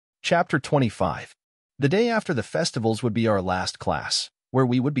Chapter 25. The day after the festivals would be our last class, where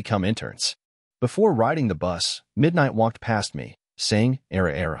we would become interns. Before riding the bus, Midnight walked past me, saying,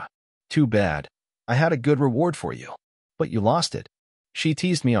 "Era. Too bad. I had a good reward for you. But you lost it." She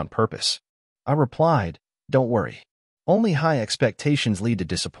teased me on purpose. I replied, "Don't worry. Only high expectations lead to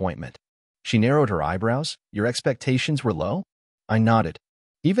disappointment." She narrowed her eyebrows. "Your expectations were low?" I nodded.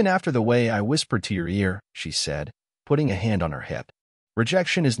 "Even after the way I whispered to your ear," she said, putting a hand on her hip.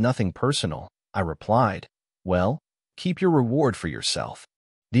 "Rejection is nothing personal," I replied. "Well, keep your reward for yourself.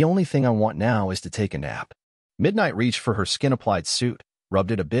 The only thing I want now is to take a nap." Midnight reached for her skin-applied suit,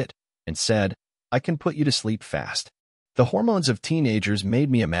 rubbed it a bit, and said, "I can put you to sleep fast." The hormones of teenagers made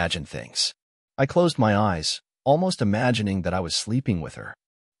me imagine things. I closed my eyes, almost imagining that I was sleeping with her.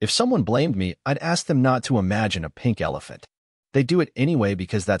 If someone blamed me, I'd ask them not to imagine a pink elephant. They do it anyway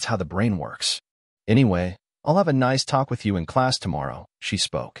because that's how the brain works. "Anyway, I'll have a nice talk with you in class tomorrow," she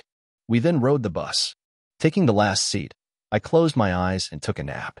spoke. We then rode the bus. Taking the last seat, I closed my eyes and took a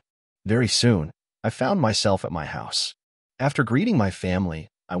nap. Very soon, I found myself at my house. After greeting my family,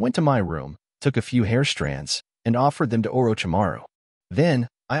 I went to my room, took a few hair strands, and offered them to Orochimaru. Then,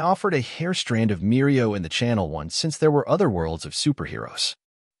 I offered a hair strand of Mirio in the Channel 1 since there were other worlds of superheroes.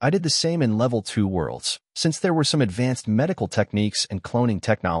 I did the same in Level 2 worlds, since there were some advanced medical techniques and cloning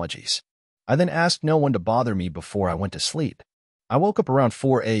technologies. I then asked no one to bother me before I went to sleep. I woke up around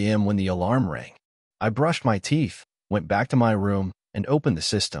 4 a.m. when the alarm rang. I brushed my teeth, went back to my room, and opened the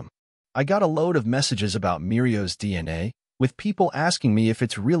system. I got a load of messages about Mirio's DNA, with people asking me if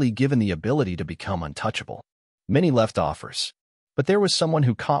it's really given the ability to become untouchable. Many left offers. But there was someone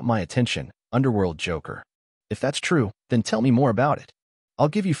who caught my attention, Underworld Joker. "If that's true, then tell me more about it. I'll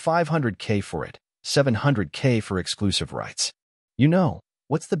give you 500K for it, 700K for exclusive rights." You know,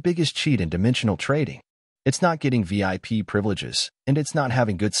 what's the biggest cheat in dimensional trading? It's not getting VIP privileges, and it's not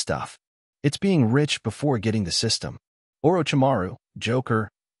having good stuff. It's being rich before getting the system. Orochimaru, Joker,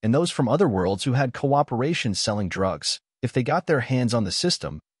 and those from other worlds who had cooperation selling drugs, if they got their hands on the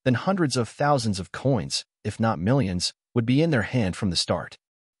system, then hundreds of thousands of coins, if not millions, would be in their hand from the start.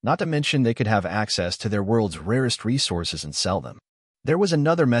 Not to mention they could have access to their world's rarest resources and sell them. There was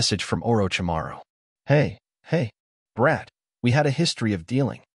another message from Orochimaru. Hey, brat, we had a history of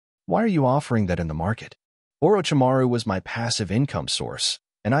dealing. Why are you offering that in the market?" Orochimaru was my passive income source,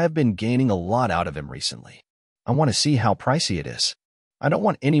 and I have been gaining a lot out of him recently. I want to see how pricey it is. I don't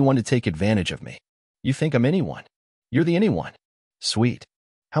want anyone to take advantage of me. You think I'm anyone? You're the anyone. Sweet.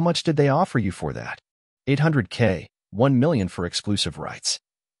 How much did they offer you for that? 800K, 1 million for exclusive rights.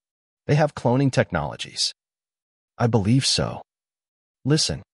 They have cloning technologies. I believe so.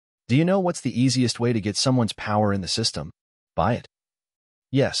 Listen, do you know what's the easiest way to get someone's power in the system? Buy it.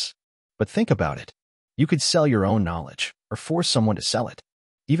 Yes, but think about it. You could sell your own knowledge, or force someone to sell it.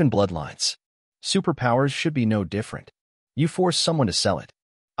 Even bloodlines. Superpowers should be no different. You force someone to sell it.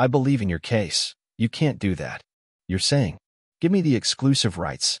 I believe in your case. You can't do that. You're saying, "Give me the exclusive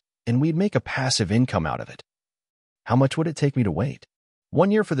rights, and we'd make a passive income out of it." How much would it take me to wait?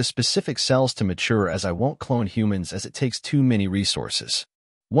 1 year for the specific cells to mature, as I won't clone humans as it takes too many resources.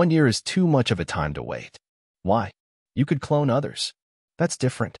 1 year is too much of a time to wait. Why? You could clone others. That's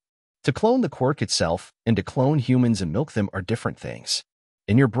different. To clone the Quirk itself and to clone humans and milk them are different things.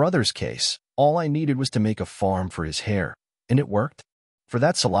 In your brother's case, all I needed was to make a farm for his hair, and it worked. For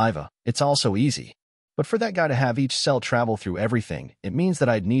that saliva, it's also easy. But for that guy to have each cell travel through everything, it means that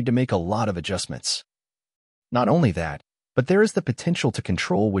I'd need to make a lot of adjustments. Not only that, but there is the potential to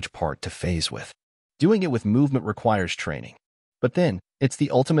control which part to phase with. Doing it with movement requires training. But then, it's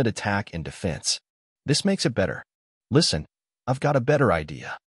the ultimate attack and defense. This makes it better. Listen, I've got a better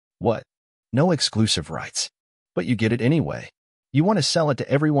idea. What? No exclusive rights. But you get it anyway. You want to sell it to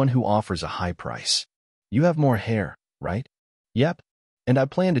everyone who offers a high price. You have more hair, right? Yep. And I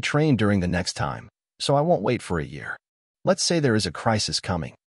plan to train during the next time, so I won't wait for a year. Let's say there is a crisis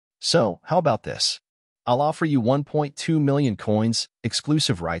coming. So, how about this? I'll offer you 1.2 million coins,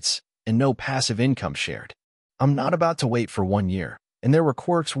 exclusive rights, and no passive income shared. I'm not about to wait for 1 year, and there were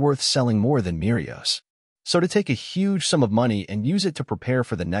Quirks worth selling more than Mirio's. So to take a huge sum of money and use it to prepare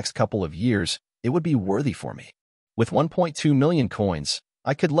for the next couple of years, it would be worthy for me. With 1.2 million coins,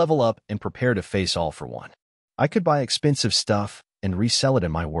 I could level up and prepare to face All for One. I could buy expensive stuff and resell it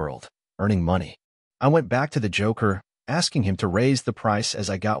in my world, earning money. I went back to the Joker, asking him to raise the price as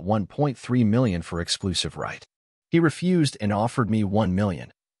I got 1.3 million for exclusive right. He refused and offered me 1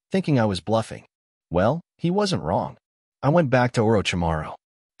 million, thinking I was bluffing. Well, he wasn't wrong. I went back to Orochimaru.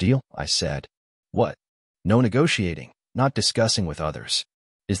 "Deal," I said. "What?" "No negotiating, not discussing with others.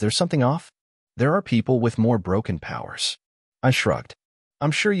 Is there something off?" "There are people with more broken powers." I shrugged.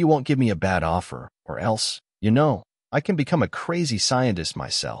 I'm sure you won't give me a bad offer, or else, I can become a crazy scientist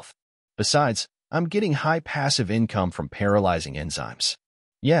myself. Besides, I'm getting high passive income from paralyzing enzymes.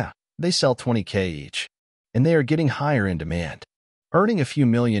 Yeah, they sell 20K each, and they are getting higher in demand. Earning a few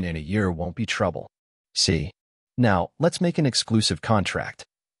million in a year won't be trouble. See? Now, let's make an exclusive contract.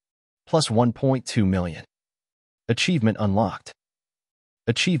 Plus 1.2 million. Achievement unlocked.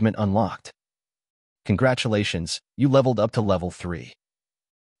 Achievement unlocked. Congratulations, you leveled up to level 3.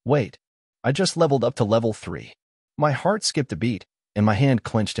 Wait, I just leveled up to level 3. My heart skipped a beat, and my hand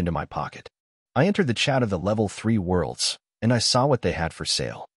clenched into my pocket. I entered the chat of the level 3 worlds, and I saw what they had for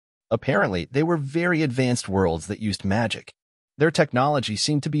sale. Apparently, they were very advanced worlds that used magic. Their technology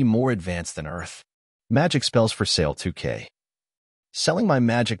seemed to be more advanced than Earth. Magic spells for sale 2K. Selling my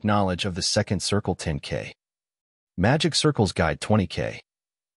magic knowledge of the second circle 10K. Magic circles guide 20K.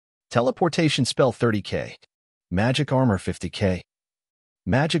 Teleportation spell 30K. Magic armor 50K.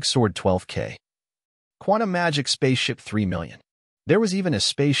 Magic sword 12K. Quantum magic spaceship 3 million. There was even a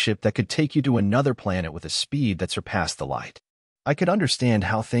spaceship that could take you to another planet with a speed that surpassed the light. I could understand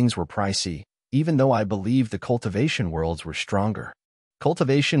how things were pricey, even though I believed the cultivation worlds were stronger.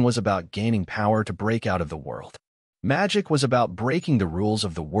 Cultivation was about gaining power to break out of the world. Magic was about breaking the rules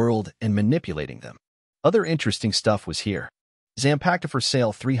of the world and manipulating them. Other interesting stuff was here. Zampacta for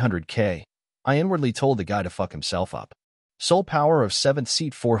sale 300K. I inwardly told the guy to fuck himself up. Soul power of 7th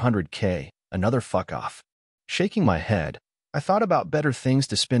seat 400K. Another fuck off. Shaking my head, I thought about better things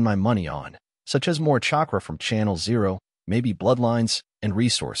to spend my money on, such as more chakra from Channel 0, maybe bloodlines, and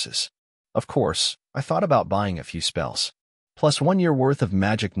resources. Of course, I thought about buying a few spells. Plus 1 year worth of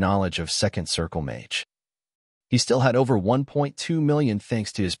magic knowledge of second circle mage. He still had over 1.2 million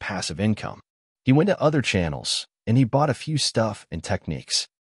thanks to his passive income. He went to other channels, and he bought a few stuff and techniques.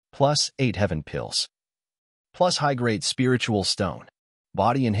 Plus 8 heaven pills. Plus high-grade spiritual stone.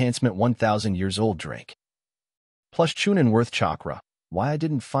 Body enhancement 1,000 years old drink. Plus Chunin worth chakra. Why I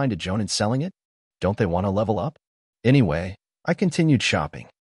didn't find a Jonin selling it? Don't they want to level up? Anyway, I continued shopping.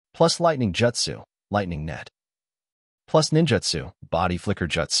 Plus lightning jutsu, lightning net. Plus ninjutsu, body flicker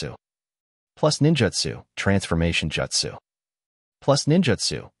jutsu. Plus ninjutsu, transformation jutsu. Plus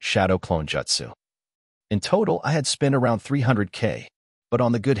ninjutsu, shadow clone jutsu. In total, I had spent around 300K, but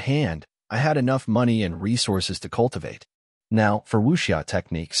on the good hand, I had enough money and resources to cultivate. Now, for wuxia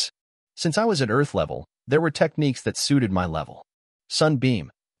techniques. Since I was at Earth level, there were techniques that suited my level. Sun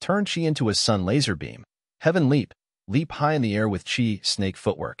Beam, turn Chi into a Sun Laser Beam. Heaven Leap, leap high in the air with Chi Snake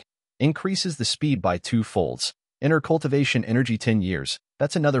Footwork. Increases the speed by 2 folds. Enter cultivation energy 10 years,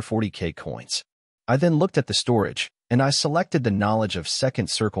 that's another 40K coins. I then looked at the storage, and I selected the knowledge of second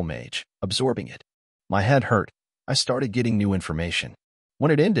circle mage, absorbing it. My head hurt. I started getting new information. When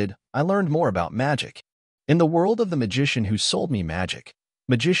it ended, I learned more about magic. In the world of the magician who sold me magic,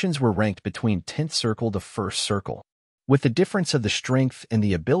 magicians were ranked between 10th circle to 1st circle, with the difference of the strength and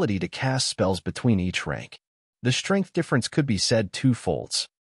the ability to cast spells between each rank. The strength difference could be said 2 folds.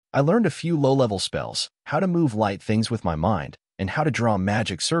 I learned a few low-level spells, how to move light things with my mind, and how to draw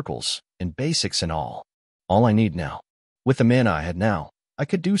magic circles, and basics and all. All I need now. With the mana I had now, I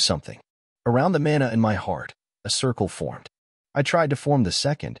could do something. Around the mana in my heart, a circle formed. I tried to form the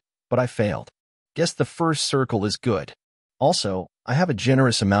second, but I failed. Guess the first circle is good. Also, I have a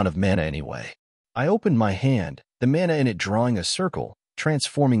generous amount of mana anyway. I opened my hand, the mana in it drawing a circle,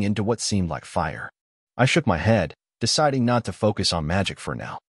 transforming into what seemed like fire. I shook my head, deciding not to focus on magic for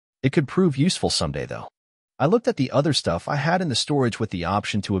now. It could prove useful someday, though. I looked at the other stuff I had in the storage with the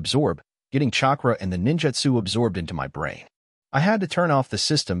option to absorb, getting chakra and the ninjutsu absorbed into my brain. I had to turn off the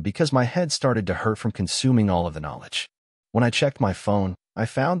system because my head started to hurt from consuming all of the knowledge. When I checked my phone, I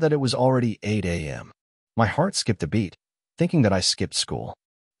found that it was already 8 a.m. My heart skipped a beat, thinking that I skipped school.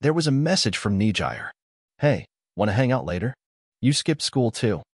 There was a message from Nijire. Hey, want to hang out later? You skipped school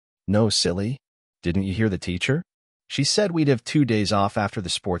too. No, silly. Didn't you hear the teacher? She said we'd have 2 days off after the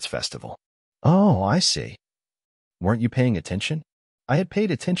sports festival. Oh, I see. Weren't you paying attention? I had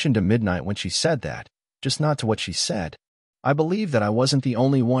paid attention to midnight when she said that, just not to what she said. I believe that I wasn't the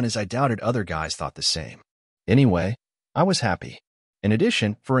only one, as I doubted other guys thought the same. Anyway, I was happy. In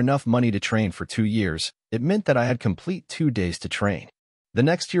addition, for enough money to train for 2 years, it meant that I had complete 2 days to train. The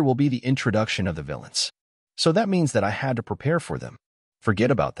next year will be the introduction of the villains. So that means that I had to prepare for them.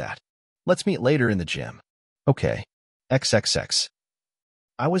 Forget about that. Let's meet later in the gym. Okay. XXX.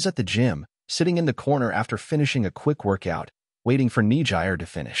 I was at the gym, sitting in the corner after finishing a quick workout, waiting for Nijire to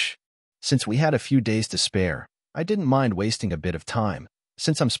finish. Since we had a few days to spare, I didn't mind wasting a bit of time.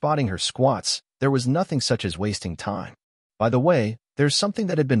 Since I'm spotting her squats, there was nothing such as wasting time. By the way, there's something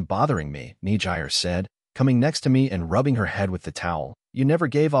that had been bothering me, Nijire said, coming next to me and rubbing her head with the towel. You never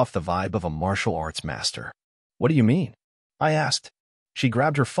gave off the vibe of a martial arts master. What do you mean? I asked. She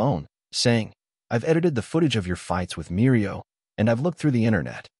grabbed her phone, saying, I've edited the footage of your fights with Mirio, and I've looked through the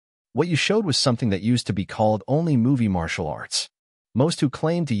internet. What you showed was something that used to be called only movie martial arts. Most who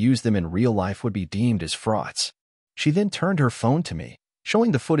claimed to use them in real life would be deemed as frauds. She then turned her phone to me,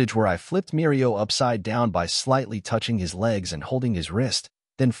 showing the footage where I flipped Mirio upside down by slightly touching his legs and holding his wrist,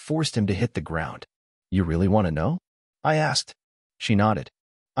 then forced him to hit the ground. You really want to know? I asked. She nodded.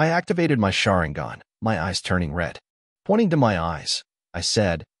 I activated my Sharingan, my eyes turning red. Pointing to my eyes, I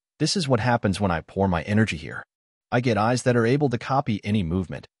said, this is what happens when I pour my energy here. I get eyes that are able to copy any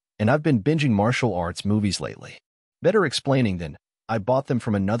movement, and I've been binging martial arts movies lately. Better explaining than, I bought them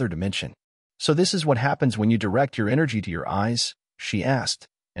from another dimension. So this is what happens when you direct your energy to your eyes? She asked,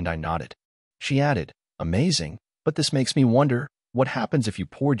 and I nodded. She added, amazing, but this makes me wonder, what happens if you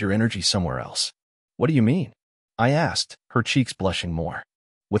poured your energy somewhere else? What do you mean? I asked, her cheeks blushing more.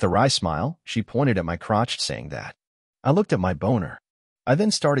 With a wry smile, she pointed at my crotch saying that. I looked at my boner. I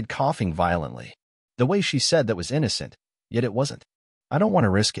then started coughing violently. The way she said that was innocent, yet it wasn't. I don't want to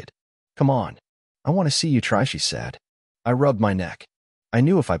risk it. Come on. I want to see you try, she said. I rubbed my neck. I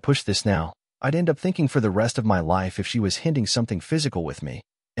knew if I pushed this now, I'd end up thinking for the rest of my life if she was hinting something physical with me,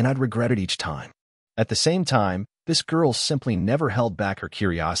 and I'd regret it each time. At the same time, this girl simply never held back her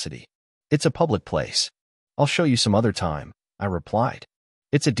curiosity. It's a public place. I'll show you some other time, I replied.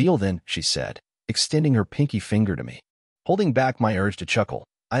 It's a deal then, she said, extending her pinky finger to me. Holding back my urge to chuckle,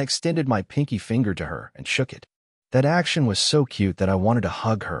 I extended my pinky finger to her and shook it. That action was so cute that I wanted to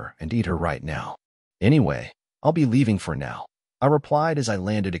hug her and eat her right now. Anyway, I'll be leaving for now, I replied as I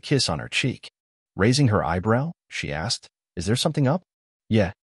landed a kiss on her cheek. Raising her eyebrow, she asked, is there something up?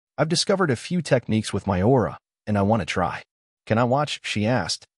 Yeah, I've discovered a few techniques with my aura, and I want to try. Can I watch? She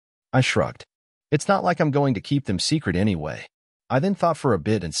asked. I shrugged. It's not like I'm going to keep them secret anyway. I then thought for a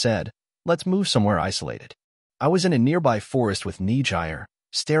bit and said, let's move somewhere isolated. I was in a nearby forest with MHA,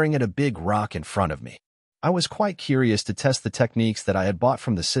 staring at a big rock in front of me. I was quite curious to test the techniques that I had bought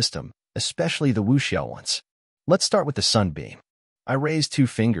from the system, especially the wuxiao ones. Let's start with the sunbeam. I raised 2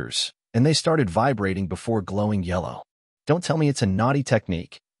 fingers, and they started vibrating before glowing yellow. Don't tell me it's a naughty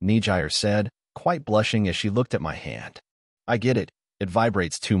technique, MHA said, quite blushing as she looked at my hand. I get it, it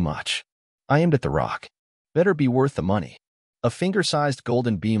vibrates too much. I aimed at the rock. Better be worth the money. A finger-sized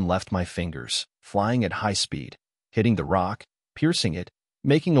golden beam left my fingers, flying at high speed, hitting the rock, piercing it,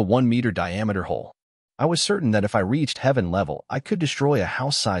 making a 1-meter diameter hole. I was certain that if I reached heaven level, I could destroy a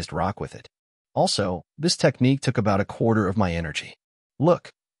house-sized rock with it. Also, this technique took about 1/4 of my energy. Look,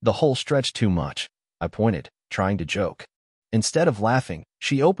 the hole stretched too much, I pointed, trying to joke. Instead of laughing,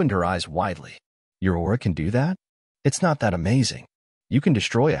 she opened her eyes widely. Your aura can do that? It's not that amazing. You can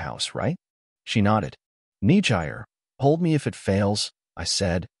destroy a house, right? She nodded. MHA, hold me if it fails, I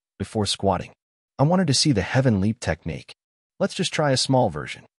said, before squatting. I wanted to see the heaven leap technique. Let's just try a small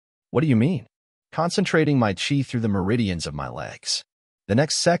version. What do you mean? Concentrating my chi through the meridians of my legs. The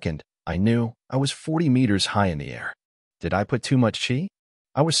next second, I knew I was 40 meters high in the air. Did I put too much chi?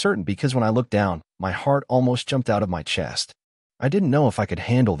 I was certain because when I looked down, my heart almost jumped out of my chest. I didn't know if I could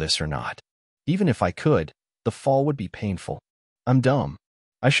handle this or not. Even if I could, the fall would be painful. I'm dumb.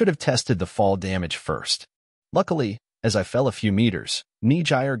 I should have tested the fall damage first. Luckily, as I fell a few meters,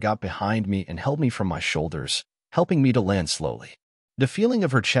 MHA got behind me and held me from my shoulders, helping me to land slowly. The feeling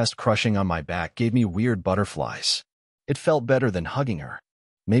of her chest crushing on my back gave me weird butterflies. It felt better than hugging her.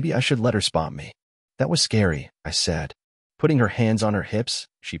 Maybe I should let her spot me. That was scary, I said. Putting her hands on her hips,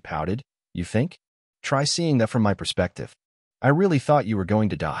 she pouted. You think? Try seeing that from my perspective. I really thought you were going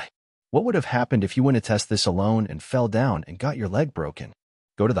to die. What would have happened if you went to test this alone and fell down and got your leg broken?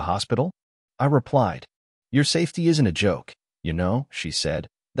 Go to the hospital? I replied. Your safety isn't a joke, you know, she said.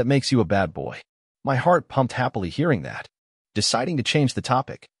 That makes you a bad boy. My heart pumped happily hearing that. Deciding to change the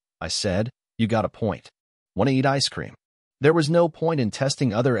topic, I said, you got a point. Want to eat ice cream? There was no point in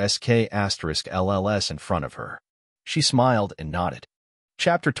testing other SK*LLS in front of her. She smiled and nodded.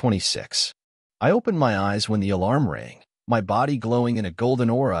 Chapter 26. I opened my eyes when the alarm rang, my body glowing in a golden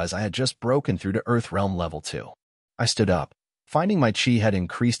aura as I had just broken through to Earth Realm Level 2. I stood up, finding my chi had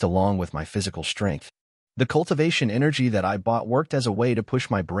increased along with my physical strength. The cultivation energy that I bought worked as a way to push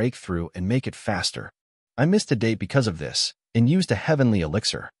my breakthrough and make it faster. I missed a date because of this, and used a heavenly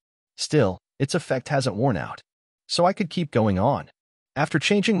elixir. Still, its effect hasn't worn out. So I could keep going on. After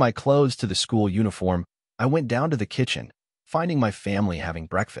changing my clothes to the school uniform, I went down to the kitchen, finding my family having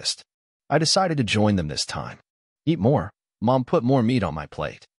breakfast. I decided to join them this time. Eat more. Mom put more meat on my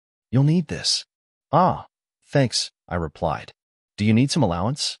plate. You'll need this. Ah, thanks, I replied. Do you need some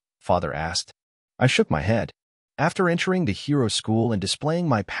allowance? Father asked. I shook my head. After entering the hero school and displaying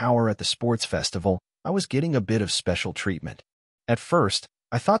my power at the sports festival, I was getting a bit of special treatment. At first,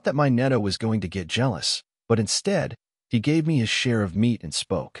 I thought that my Neto was going to get jealous, but instead, he gave me his share of meat and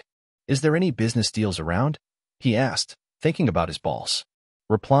spoke. "Is there any business deals around?" he asked, thinking about his balls.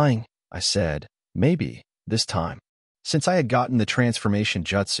 Replying, I said, "Maybe, this time." Since I had gotten the transformation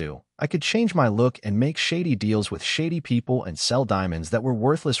jutsu, I could change my look and make shady deals with shady people and sell diamonds that were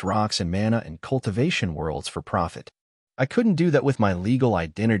worthless rocks in mana and cultivation worlds for profit. I couldn't do that with my legal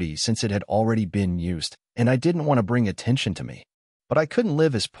identity since it had already been used, and I didn't want to bring attention to me. But I couldn't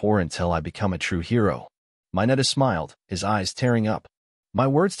live as poor until I become a true hero. Mineta smiled, his eyes tearing up. My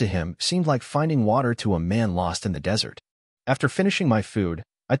words to him seemed like finding water to a man lost in the desert. After finishing my food,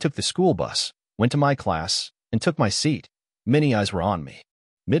 I took the school bus, went to my class, and took my seat. Many eyes were on me.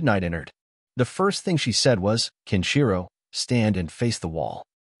 Midnight entered. The first thing she said was, "Kenshiro, stand and face the wall."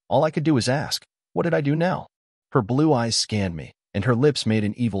 All I could do was ask, what did I do now? Her blue eyes scanned me, and her lips made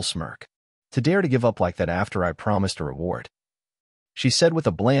an evil smirk. To dare to give up like that after I promised a reward. She said with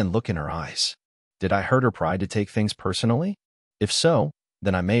a bland look in her eyes. Did I hurt her pride to take things personally? If so,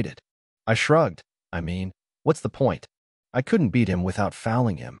 then I made it. I shrugged. What's the point? I couldn't beat him without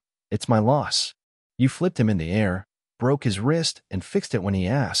fouling him. It's my loss. You flipped him in the air, broke his wrist, and fixed it when he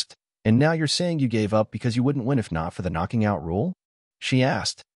asked, and now you're saying you gave up because you wouldn't win if not for the knocking out rule? She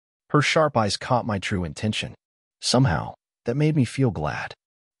asked. Her sharp eyes caught my true intention. Somehow, that made me feel glad.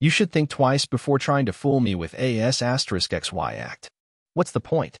 You should think twice before trying to fool me with AS*XY act. What's the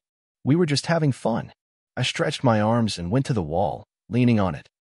point? We were just having fun. I stretched my arms and went to the wall, leaning on it.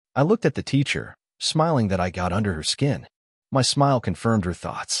 I looked at the teacher, smiling that I got under her skin. My smile confirmed her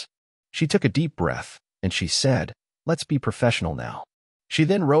thoughts. She took a deep breath, and she said, "Let's be professional now." She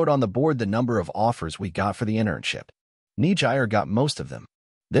then wrote on the board the number of offers we got for the internship. Nijire got most of them.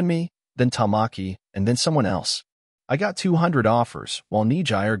 Then me, then Tamaki, and then someone else. I got 200 offers, while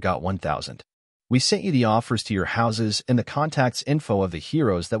Nijire got 1,000. We sent you the offers to your houses and the contacts info of the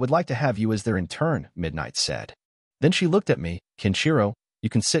heroes that would like to have you as their intern, Midnight said. Then she looked at me, "Kenshiro, you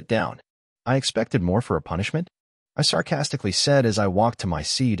can sit down." I expected more for a punishment, I sarcastically said as I walked to my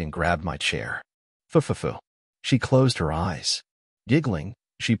seat and grabbed my chair. Fufufu. She closed her eyes. Giggling,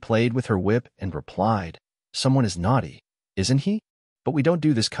 she played with her whip and replied, "Someone is naughty, isn't he? But we don't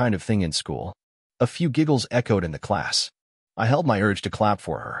do this kind of thing in school." A few giggles echoed in the class. I held my urge to clap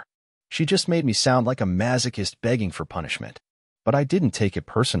for her. She just made me sound like a masochist begging for punishment. But I didn't take it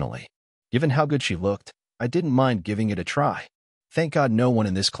personally. Given how good she looked, I didn't mind giving it a try. Thank God no one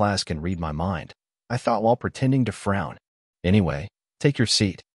in this class can read my mind, I thought while pretending to frown. Anyway, take your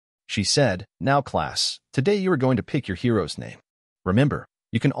seat. She said, "Now class, today you are going to pick your hero's name. Remember,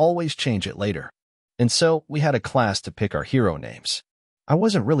 you can always change it later." And so, we had a class to pick our hero names. I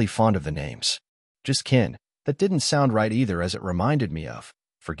wasn't really fond of the names. Just Ken, that didn't sound right either as it reminded me of,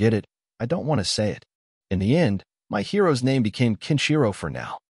 forget it, I don't want to say it. In the end, my hero's name became Kenshiro for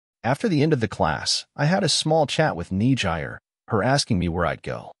now. After the end of the class, I had a small chat with Nijire, her asking me where I'd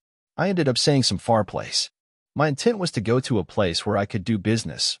go. I ended up saying some far place. My intent was to go to a place where I could do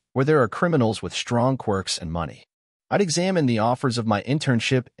business, where there are criminals with strong quirks and money. I'd examine the offers of my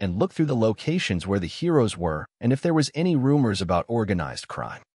internship and look through the locations where the heroes were and if there was any rumors about organized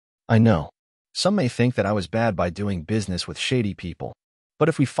crime. I know, some may think that I was bad by doing business with shady people, but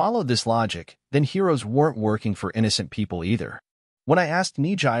if we followed this logic, then heroes weren't working for innocent people either. When I asked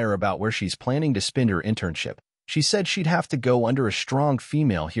Nijire about where she's planning to spend her internship, she said she'd have to go under a strong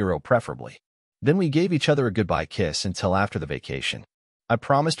female hero preferably. Then we gave each other a goodbye kiss until after the vacation. I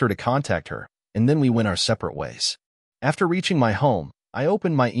promised her to contact her, and then we went our separate ways. After reaching my home, I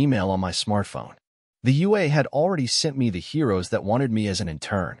opened my email on my smartphone. The UA had already sent me the heroes that wanted me as an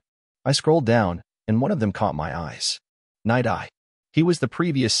intern. I scrolled down, and one of them caught my eyes. Night Eye. He was the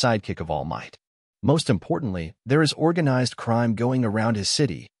previous sidekick of All Might. Most importantly, there is organized crime going around his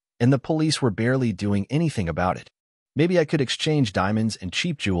city, and the police were barely doing anything about it. Maybe I could exchange diamonds and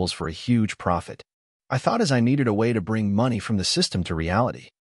cheap jewels for a huge profit. I thought as I needed a way to bring money from the system to reality.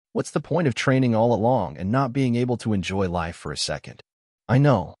 What's the point of training all along and not being able to enjoy life for a second? I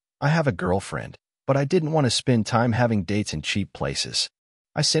know, I have a girlfriend, but I didn't want to spend time having dates in cheap places.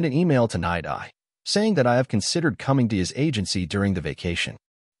 I sent an email to Night Eye, saying that I have considered coming to his agency during the vacation.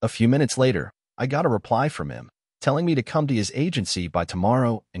 A few minutes later, I got a reply from him, telling me to come to his agency by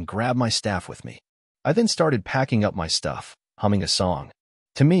tomorrow and grab my staff with me. I then started packing up my stuff, humming a song.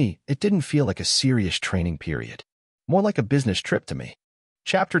 To me, it didn't feel like a serious training period. More like a business trip to me.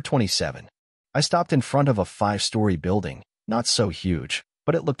 Chapter 27. I stopped in front of a 5-story building, not so huge,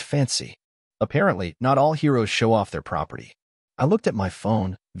 but it looked fancy. Apparently, not all heroes show off their property. I looked at my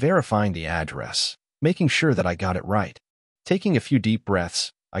phone, verifying the address. making sure that I got it right. Taking a few deep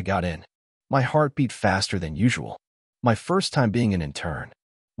breaths, I got in. My heart beat faster than usual. My first time being an intern.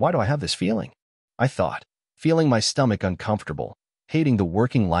 Why do I have this feeling? I thought, feeling my stomach uncomfortable, hating the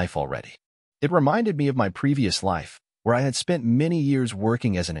working life already. It reminded me of my previous life, where I had spent many years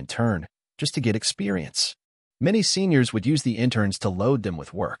working as an intern just to get experience. Many seniors would use the interns to load them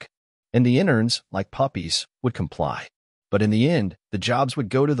with work, and the interns, like puppies, would comply. But in the end, the jobs would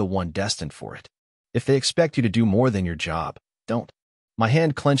go to the one destined for it. If they expect you to do more than your job, don't. My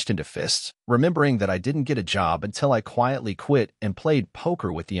hand clenched into fists, remembering that I didn't get a job until I quietly quit and played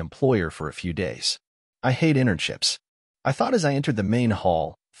poker with the employer for a few days. I hate internships. I thought as I entered the main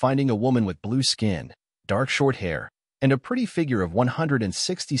hall, finding a woman with blue skin, dark short hair, and a pretty figure of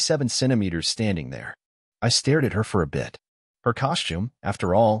 167 centimeters standing there. I stared at her for a bit. Her costume,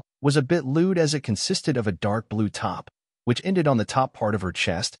 after all, was a bit lewd as it consisted of a dark blue top, which ended on the top part of her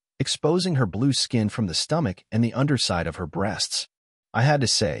chest, exposing her blue skin from the stomach and the underside of her breasts. I had to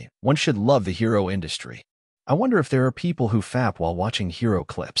say, one should love the hero industry. I wonder if there are people who fap while watching hero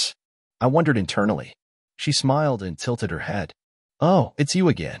clips. I wondered internally. She smiled and tilted her head. "Oh, it's you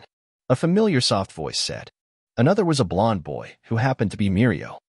again," a familiar soft voice said. Another was a blonde boy, who happened to be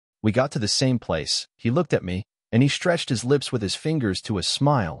Mirio. We got to the same place. He looked at me, and he stretched his lips with his fingers to a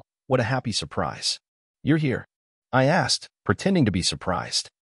smile. What a happy surprise. "You're here?" I asked, pretending to be surprised.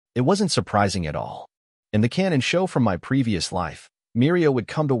 It wasn't surprising at all. In the canon show from my previous life, Mirio would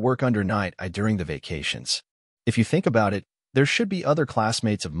come to work under Night Eye during the vacations. If you think about it, there should be other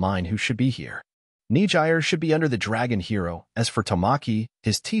classmates of mine who should be here. Nijire should be under the dragon hero. As for Tamaki,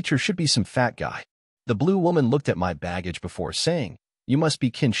 his teacher should be some fat guy. The blue woman looked at my baggage before saying, "You must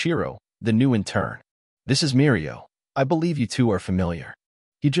be Kinshiro, the new intern. This is Mirio. I believe you two are familiar.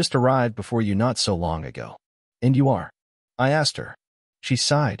 He just arrived before you not so long ago." "And you are?" I asked her. She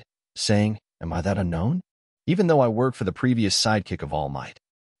sighed, saying, "Am I that unknown? Even though I work for the previous sidekick of All Might."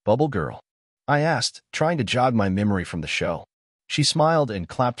 "Bubble Girl?" I asked, trying to jog my memory from the show. She smiled and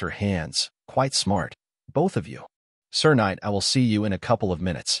clapped her hands. "Quite smart, both of you. Sir Knight, I will see you in a couple of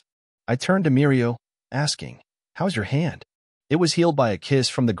minutes." I turned to Mirio, asking, "How's your hand?" "It was healed by a kiss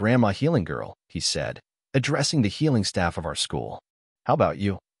from the grandma healing girl," he said, addressing the healing staff of our school. "How about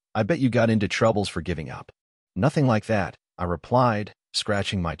you? I bet you got into troubles for giving up." "Nothing like that," I replied,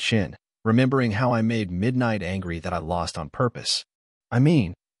 scratching my chin, remembering how I made Midnight angry that I lost on purpose. I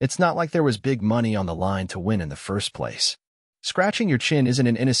mean, it's not like there was big money on the line to win in the first place. "Scratching your chin isn't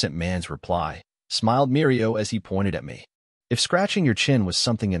an innocent man's reply," smiled Mirio as he pointed at me. "If scratching your chin was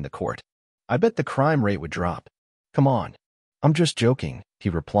something in the court, I bet the crime rate would drop." "Come on." "I'm just joking," he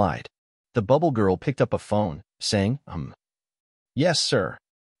replied. The bubble girl picked up a phone, saying, "Yes, sir.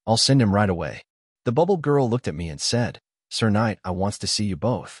 I'll send him right away." The bubble girl looked at me and said, "Sir Knight, I wants to see you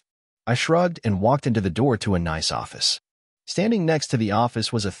both." I shrugged and walked into the door to a nice office. Standing next to the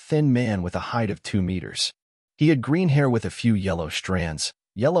office was a thin man with a height of 2 meters. He had green hair with a few yellow strands,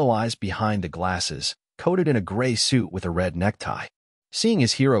 yellow eyes behind the glasses, coated in a gray suit with a red necktie. Seeing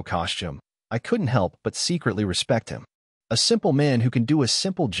his hero costume, I couldn't help but secretly respect him. A simple man who can do a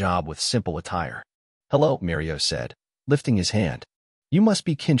simple job with simple attire. "Hello," Mirio said, lifting his hand. "You must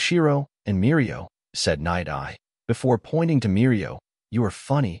be Kinshiro." "And Mirio," said Night Eye, before pointing to Mirio. "You are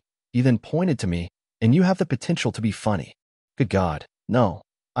funny." He then pointed to me, "And you have the potential to be funny." Good God, no.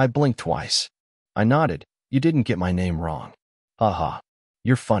 I blinked twice. I nodded. "You didn't get my name wrong." "Haha.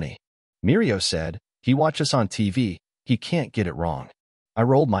 You're funny." Mirio said, "He watched us on TV. He can't get it wrong." I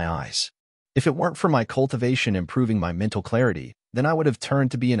rolled my eyes. If it weren't for my cultivation improving my mental clarity, then I would have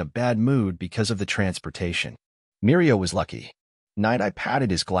turned to be in a bad mood because of the transportation. Mirio was lucky. Night Eye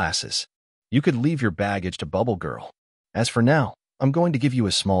patted his glasses. "You could leave your baggage to Bubble Girl. As for now, I'm going to give you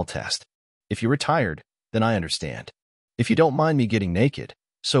a small test. If you're tired, then I understand. If you don't mind me getting naked,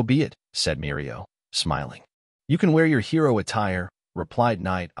 so be it," said Mirio, smiling. "You can wear your hero attire," replied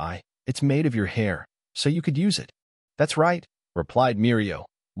Night Eye. "It's made of your hair, so you could use it." "That's right," replied Mirio,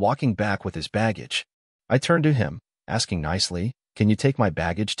 walking back with his baggage. I turned to him, asking nicely, "Can you take my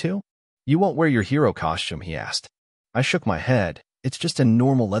baggage too?" "You won't wear your hero costume?" he asked. I shook my head. "It's just a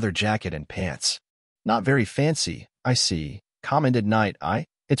normal leather jacket and pants." "Not very fancy, I see," commented Night Eye.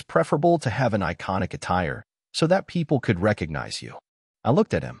 "It's preferable to have an iconic attire, so that people could recognize you." I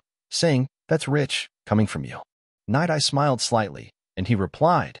looked at him, saying, "That's rich, coming from you." Night Eye smiled slightly, and he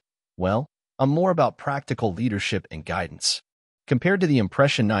replied, "Well, I'm more about practical leadership and guidance." Compared to the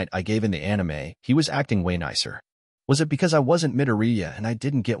impression Night Eye gave in the anime, he was acting way nicer. Was it because I wasn't Midoriya and I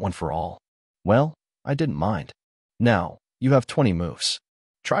didn't get one for all? Well, I didn't mind. "Now, you have 20 moves.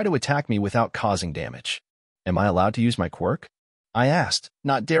 Try to attack me without causing damage." "Am I allowed to use my quirk?" I asked,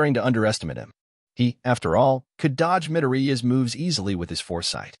 not daring to underestimate him. He, after all, could dodge Midoriya's moves easily with his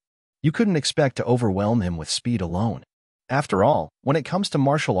foresight. You couldn't expect to overwhelm him with speed alone. After all, when it comes to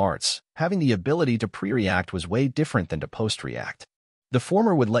martial arts, having the ability to pre-react was way different than to post-react. The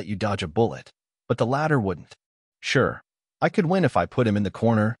former would let you dodge a bullet, but the latter wouldn't. Sure, I could win if I put him in the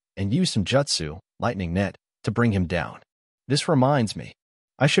corner and use some jutsu, lightning net, to bring him down. This reminds me,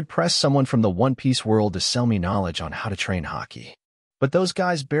 I should press someone from the One Piece world to sell me knowledge on how to train hockey. But those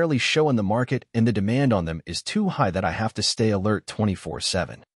guys barely show in the market and the demand on them is too high that I have to stay alert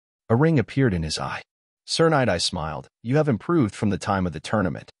 24/7. A ring appeared in his eye. Sir Night, I smiled. You have improved from the time of the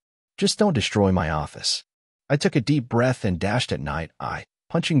tournament. Just don't destroy my office. I took a deep breath and dashed at Night Eye,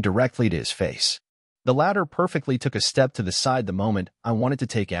 punching directly to his face. The latter perfectly took a step to the side the moment I wanted to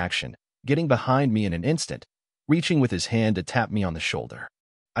take action, getting behind me in an instant, reaching with his hand to tap me on the shoulder.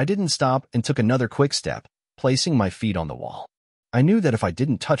 I didn't stop and took another quick step, placing my feet on the wall. I knew that if I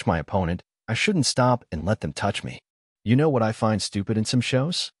didn't touch my opponent, I shouldn't stop and let them touch me. You know what I find stupid in some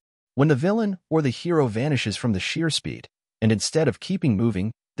shows? When the villain or the hero vanishes from the sheer speed, and instead of keeping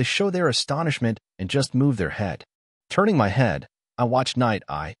moving, they show their astonishment and just move their head. Turning my head, I watched Night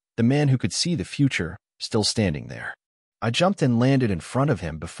Eye, the man who could see the future, still standing there. I jumped and landed in front of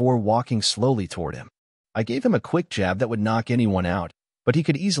him before walking slowly toward him. I gave him a quick jab that would knock anyone out, but he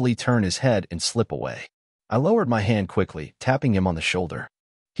could easily turn his head and slip away. I lowered my hand quickly, tapping him on the shoulder.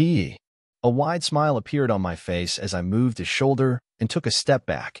 A wide smile appeared on my face as I moved his shoulder and took a step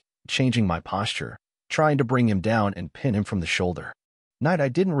back, changing my posture, trying to bring him down and pin him from the shoulder. Night Eye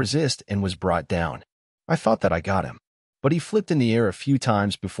didn't resist and was brought down. I thought that I got him, but he flipped in the air a few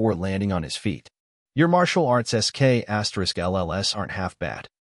times before landing on his feet. Your martial arts SK*LLS aren't half bad.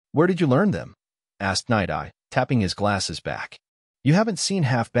 Where did you learn them? Asked Night Eye, tapping his glasses back. You haven't seen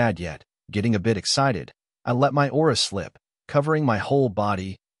half bad yet. Getting a bit excited, I let my aura slip, covering my whole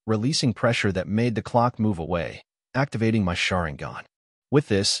body, releasing pressure that made the clock move away, activating my Sharingan. With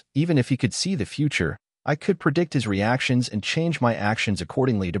this, even if he could see the future, I could predict his reactions and change my actions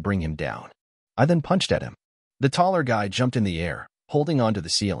accordingly to bring him down. I then punched at him. The taller guy jumped in the air, holding onto the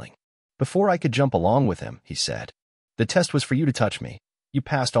ceiling. Before I could jump along with him, he said, "The test was for you to touch me. You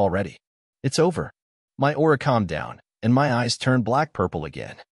passed already. It's over." My aura calmed down, and my eyes turned black-purple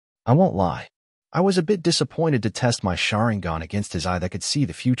again. I won't lie. I was a bit disappointed to test my Sharingan against his eye that could see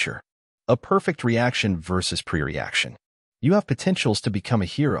the future. A perfect reaction versus pre-reaction. You have potentials to become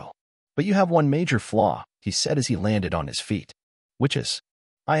a hero, but you have one major flaw, he said as he landed on his feet. Which is?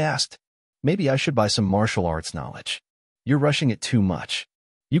 I asked. Maybe I should buy some martial arts knowledge. You're rushing it too much.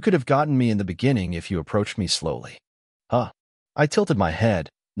 You could have gotten me in the beginning if you approached me slowly. Huh? I tilted my head,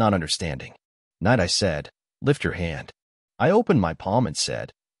 not understanding. Night Eye said, "Lift your hand." I opened my palm and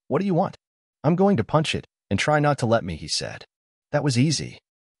said, "What do you want?" "I'm going to punch it, and try not to let me," he said. That was easy.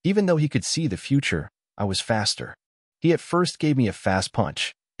 Even though he could see the future, I was faster. He at first gave me a fast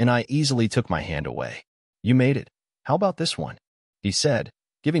punch, and I easily took my hand away. "You made it. How about this one?" he said,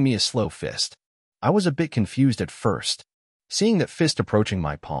 giving me a slow fist. I was a bit confused at first. Seeing that fist approaching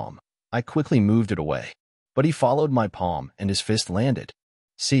my palm, I quickly moved it away. But he followed my palm and his fist landed.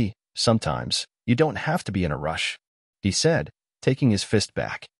 "See, sometimes, you don't have to be in a rush," he said, taking his fist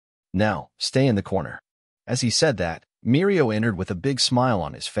back. "Now, stay in the corner." As he said that, Mirio entered with a big smile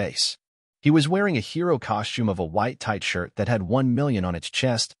on his face. He was wearing a hero costume of a white tight shirt that had 1 million on its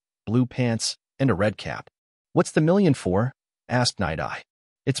chest, blue pants, and a red cap. "What's the million for?" asked Night Eye.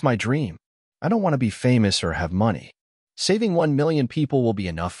 "It's my dream. I don't want to be famous or have money. Saving 1 million people will be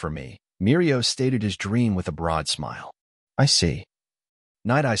enough for me," Mirio stated his dream with a broad smile. "I see."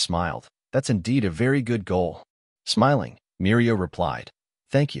 Night Eye smiled. "That's indeed a very good goal." Smiling, Mirio replied,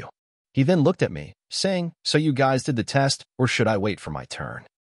 "Thank you." He then looked at me, saying, "So you guys did the test, or should I wait for my turn?"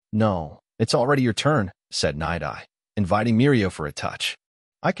 "No, it's already your turn," said Night Eye, inviting Mirio for a touch.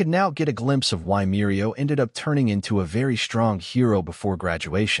 I could now get a glimpse of why Mirio ended up turning into a very strong hero before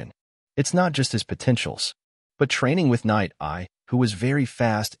graduation. It's not just his potentials, but training with Night Eye, who was very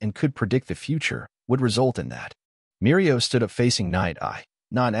fast and could predict the future, would result in that. Mirio stood up facing Night Eye,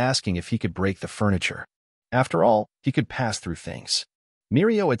 not asking if he could break the furniture. After all, he could pass through things.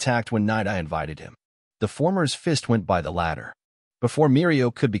 Mirio attacked when Night Eye invited him. The former's fist went by the latter. Before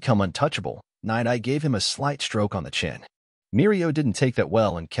Mirio could become untouchable, Night Eye gave him a slight stroke on the chin. Mirio didn't take that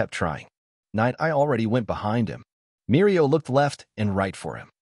well and kept trying. Night Eye already went behind him. Mirio looked left and right for him.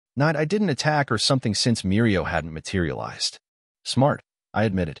 Night Eye didn't attack or something since Mirio hadn't materialized. Smart, I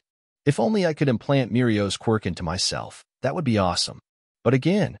admitted. If only I could implant Mirio's quirk into myself, that would be awesome. But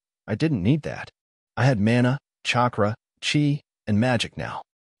again, I didn't need that. I had mana, chakra, chi, and magic now.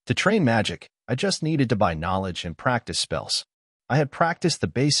 To train magic, I just needed to buy knowledge and practice spells. I had practiced the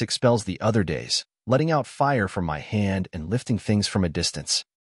basic spells the other days, letting out fire from my hand and lifting things from a distance.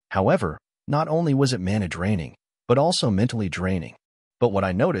 However, not only was it mana draining, but also mentally draining. But what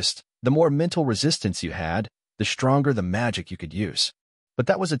I noticed, the more mental resistance you had, the stronger the magic you could use. But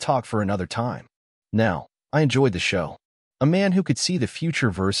that was a talk for another time. Now, I enjoyed the show. A man who could see the future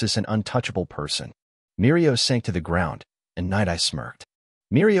versus an untouchable person. Mirio sank to the ground, and Night Eye smirked.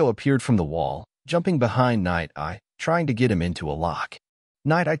 Mirio appeared from the wall, jumping behind Night Eye, trying to get him into a lock.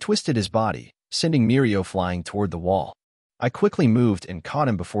 Night Eye twisted his body, sending Mirio flying toward the wall. I quickly moved and caught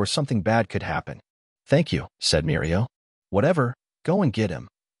him before something bad could happen. "Thank you," said Mirio. "Whatever, go and get him,"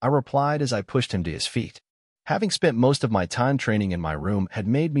 I replied as I pushed him to his feet. Having spent most of my time training in my room had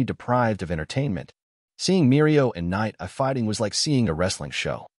made me deprived of entertainment. Seeing Mirio and Night Eye fighting was like seeing a wrestling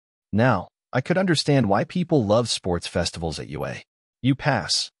show. Now, I could understand why people love sports festivals at UA. "You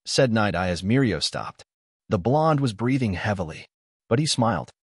pass," said Night Eye as Mirio stopped. The blonde was breathing heavily, but he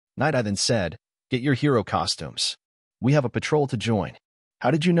smiled. Night Eye then said, "Get your hero costumes. We have a patrol to join." "How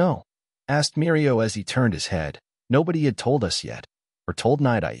did you know?" asked Mirio as he turned his head. Nobody had told us yet, or told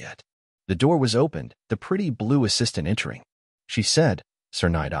Night Eye yet. The door was opened, the pretty blue assistant entering. She said, "Sir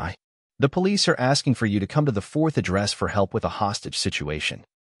Night Eye, the police are asking for you to come to the 4th address for help with a hostage situation."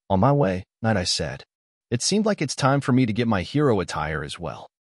 "On my way," Night Eye said. It seemed like it's time for me to get my hero attire as well.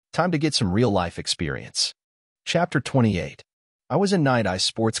 Time to get some real-life experience. Chapter 28. I was in Night Eye's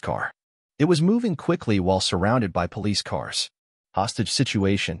sports car. It was moving quickly while surrounded by police cars. Hostage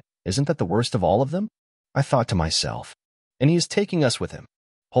situation, isn't that the worst of all of them? I thought to myself. And he is taking us with him.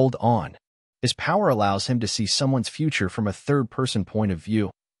 Hold on. His power allows him to see someone's future from a third-person point of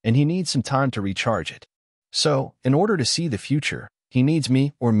view, and he needs some time to recharge it. So, in order to see the future, he needs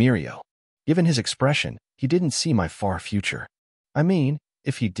me or Mirio. Given his expression, he didn't see my far future. I mean,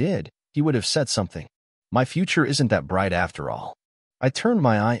 if he did, he would have said something. My future isn't that bright after all. I turned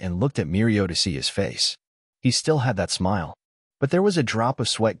my eye and looked at Mirio to see his face. He still had that smile, but there was a drop of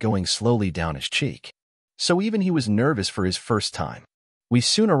sweat going slowly down his cheek. So even he was nervous for his first time. We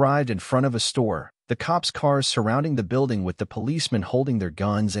soon arrived in front of a store, the cops' cars surrounding the building with the policemen holding their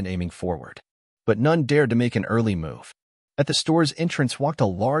guns and aiming forward. But none dared to make an early move. At the store's entrance walked a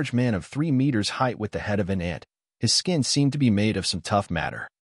large man of 3 meters height with the head of an ant. His skin seemed to be made of some tough matter.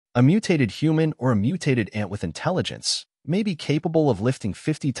 A mutated human or a mutated ant with intelligence, may be capable of lifting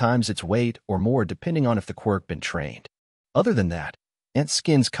 50 times its weight or more depending on if the quirk been trained. Other than that, ant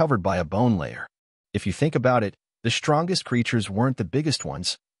skin's covered by a bone layer. If you think about it, the strongest creatures weren't the biggest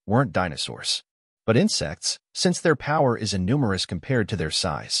ones, weren't dinosaurs. But insects, since their power is innumerous compared to their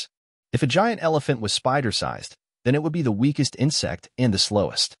size. If a giant elephant was spider-sized, then it would be the weakest insect and the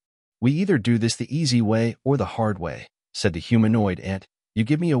slowest. "We either do this the easy way or the hard way," said the humanoid ant. "You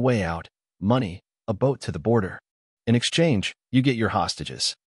give me a way out, money, a boat to the border. In exchange, you get your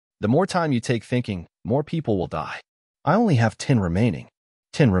hostages. The more time you take thinking, more people will die. I only have 10 remaining.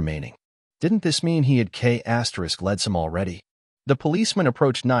 10 remaining. Didn't this mean he had led some already? The policeman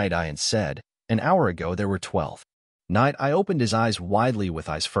approached Night Eye and said, "An hour ago there were 12. Night Eye opened his eyes widely with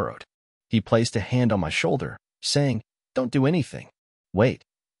eyes furrowed. He placed a hand on my shoulder, saying, "Don't do anything." Wait,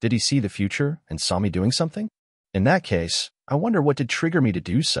 did he see the future and saw me doing something? In that case, I wonder what did trigger me to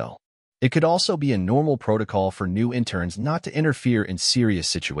do so. It could also be a normal protocol for new interns not to interfere in serious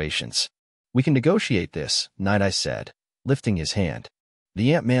situations. "We can negotiate this," Night Eye said, lifting his hand.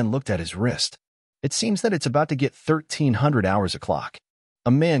 The Ant-Man looked at his wrist. "It seems that it's about to get 1,300 hours o'clock.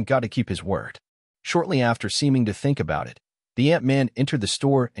 A man got to keep his word." Shortly after seeming to think about it, the Ant-Man entered the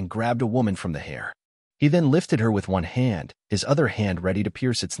store and grabbed a woman from the hair. He then lifted her with one hand, his other hand ready to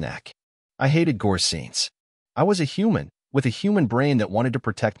pierce its neck. I hated gore scenes. I was a human, with a human brain that wanted to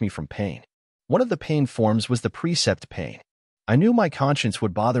protect me from pain. One of the pain forms was the precept pain. I knew my conscience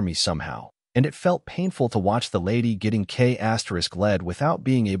would bother me somehow, and it felt painful to watch the lady getting led without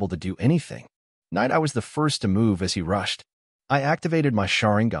being able to do anything. Night Eye was the first to move as he rushed. I activated my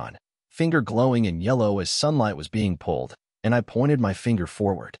Sharingan, finger glowing in yellow as sunlight was being pulled, and I pointed my finger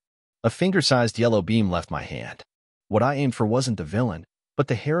forward. A finger-sized yellow beam left my hand. What I aimed for wasn't the villain, but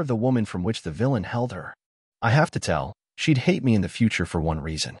the hair of the woman from which the villain held her. I have to tell, she'd hate me in the future for one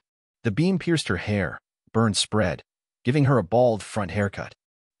reason. The beam pierced her hair, burn spread, giving her a bald front haircut.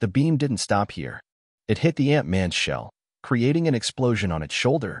 The beam didn't stop here. It hit the Ant-Man's shell, creating an explosion on its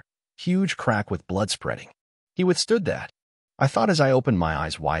shoulder, huge crack with blood spreading. He withstood that. I thought as I opened my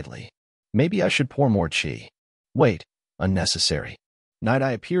eyes widely. Maybe I should pour more chi. Wait, unnecessary. Night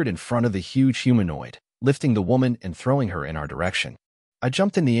Eye appeared in front of the huge humanoid, lifting the woman and throwing her in our direction. I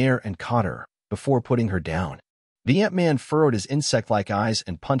jumped in the air and caught her, before putting her down. The Ant-Man furrowed his insect-like eyes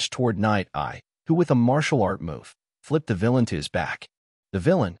and punched toward Night Eye, who with a martial art move, flipped the villain to his back. The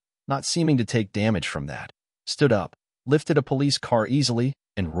villain, not seeming to take damage from that, stood up, lifted a police car easily,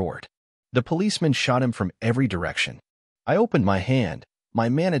 and roared. The policeman shot him from every direction. I opened my hand, my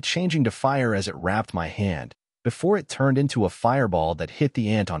mana changing to fire as it wrapped my hand, before it turned into a fireball that hit the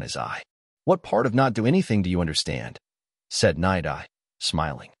ant on his eye. "What part of not do anything do you understand?" said Night-Eye,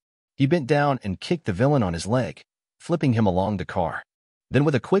 smiling. He bent down and kicked the villain on his leg, flipping him along the car. Then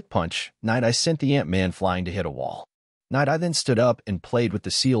with a quick punch, Night-Eye sent the Ant-Man flying to hit a wall. Night-Eye then stood up and played with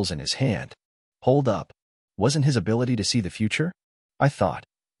the seals in his hand. Hold up. Wasn't his ability to see the future? I thought,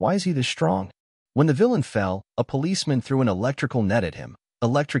 why is he this strong? When the villain fell, a policeman threw an electrical net at him,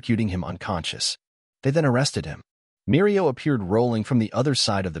 electrocuting him unconscious. They then arrested him. Mirio appeared rolling from the other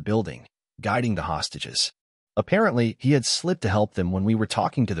side of the building, guiding the hostages. Apparently, he had slipped to help them when we were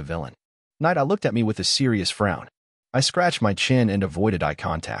talking to the villain. Night-Eye looked at me with a serious frown. I scratched my chin and avoided eye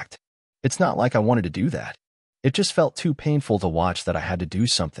contact. It's not like I wanted to do that. It just felt too painful to watch that I had to do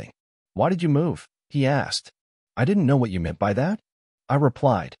something. "Why did you move?" he asked. "I didn't know what you meant by that." I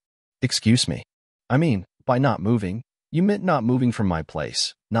replied. "Excuse me. I mean, by not moving, you meant not moving from my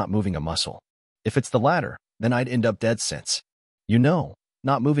place, not moving a muscle. If it's the latter, then I'd end up dead since. You know,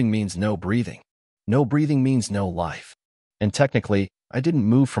 not moving means no breathing. No breathing means no life. And technically, I didn't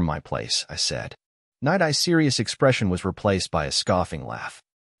move from my place," I said. Night-Eye's serious expression was replaced by a scoffing laugh.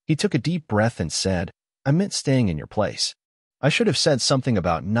 He took a deep breath and said, "I meant staying in your place. I should have said something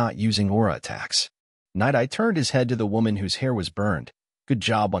about not using aura attacks." Night-Eye turned his head to the woman whose hair was burned. "Good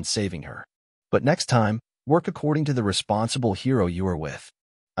job on saving her. But next time, work according to the responsible hero you were with."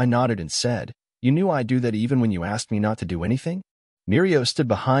 I nodded and said, "You knew I'd do that even when you asked me not to do anything?" Mirio stood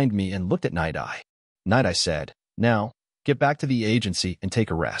behind me and looked at Night-Eye. Night-Eye said, "Now, get back to the agency and take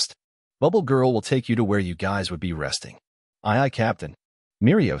a rest. Bubble Girl will take you to where you guys would be resting." Aye, Captain,"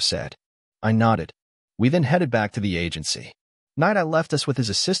 Mirio said. I nodded. We then headed back to the agency. Night-Eye left us with his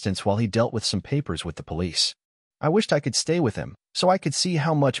assistants while he dealt with some papers with the police. I wished I could stay with him, so I could see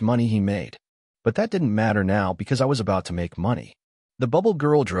how much money he made. But that didn't matter now because I was about to make money. The Bubble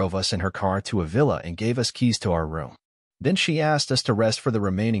Girl drove us in her car to a villa and gave us keys to our room. Then she asked us to rest for the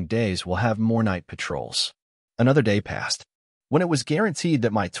remaining days. We'll have more night patrols. Another day passed. When it was guaranteed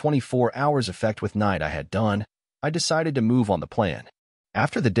that my 24 hours effect with Night-Eye had done, I decided to move on the plan.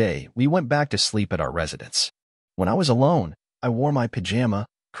 After the day, we went back to sleep at our residence. When I was alone, I wore my pajama,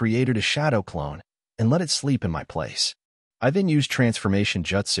 created a shadow clone, and let it sleep in my place. I then used transformation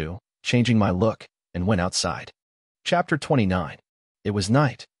jutsu, changing my look, and went outside. Chapter 29. It was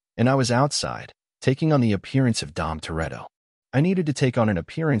night, and I was outside, taking on the appearance of Dom Toretto. I needed to take on an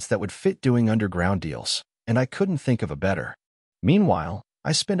appearance that would fit doing underground deals, and I couldn't think of a better. Meanwhile,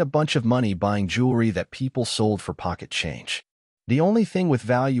 I spent a bunch of money buying jewelry that people sold for pocket change. The only thing with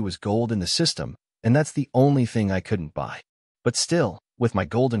value was gold in the system, and that's the only thing I couldn't buy. But still, with my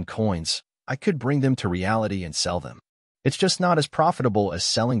golden coins, I could bring them to reality and sell them. It's just not as profitable as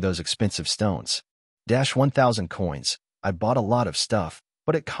selling those expensive stones. 1,000 coins. I bought a lot of stuff,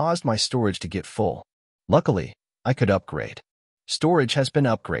 but it caused my storage to get full. Luckily, I could upgrade. Storage has been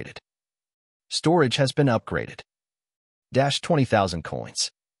upgraded. Storage has been upgraded. 20,000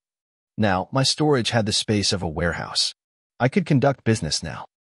 coins. Now, my storage had the space of a warehouse. I could conduct business now.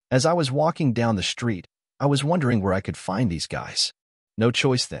 As I was walking down the street, I was wondering where I could find these guys. No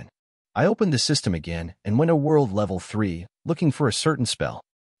choice then. I opened the system again and went to world level 3, looking for a certain spell.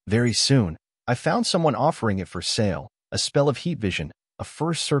 Very soon, I found someone offering it for sale, a spell of heat vision, a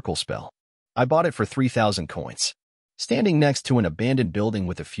first circle spell. I bought it for 3,000 coins. Standing next to an abandoned building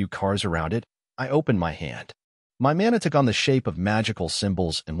with a few cars around it, I opened my hand. My mana took on the shape of magical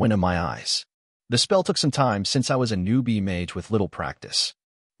symbols and went in my eyes. The spell took some time since I was a newbie mage with little practice.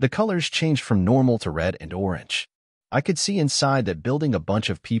 The colors changed from normal to red and orange. I could see inside that building a bunch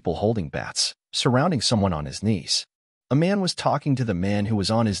of people holding bats, surrounding someone on his knees. A man was talking to the man who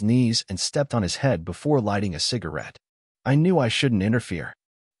was on his knees and stepped on his head before lighting a cigarette. I knew I shouldn't interfere,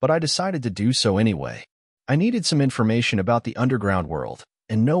 but I decided to do so anyway. I needed some information about the underground world,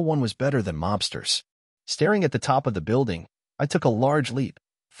 and no one was better than mobsters. Staring at the top of the building, I took a large leap,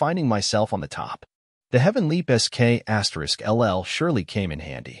 finding myself on the top. The Heaven Leap SK*LL surely came in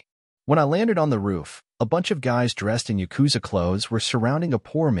handy. When I landed on the roof, a bunch of guys dressed in Yakuza clothes were surrounding a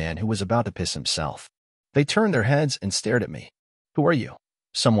poor man who was about to piss himself. They turned their heads and stared at me. "Who are you?"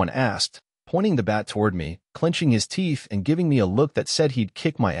 someone asked, pointing the bat toward me, clenching his teeth and giving me a look that said he'd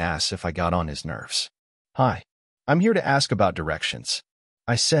kick my ass if I got on his nerves. "Hi. I'm here to ask about directions,"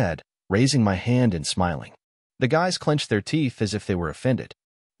 I said, raising my hand and smiling. The guys clenched their teeth as if they were offended.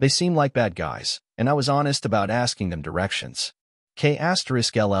 They seemed like bad guys, and I was honest about asking them directions.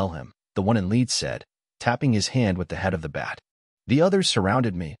 "K*LL him," the one in lead said, tapping his hand with the head of the bat. The others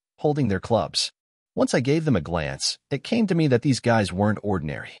surrounded me, holding their clubs. Once I gave them a glance, it came to me that these guys weren't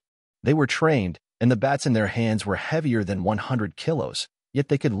ordinary. They were trained, and the bats in their hands were heavier than 100 kilos, yet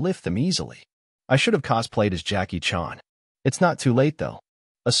they could lift them easily. I should have cosplayed as Jackie Chan. It's not too late, though.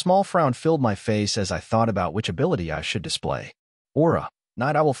 A small frown filled my face as I thought about which ability I should display. Aura.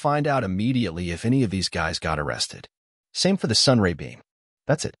 Night, I will find out immediately if any of these guys got arrested. Same for the sunray beam.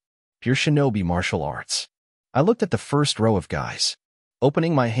 That's it. Pure shinobi martial arts. I looked at the first row of guys.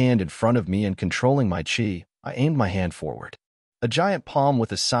 Opening my hand in front of me and controlling my chi, I aimed my hand forward. A giant palm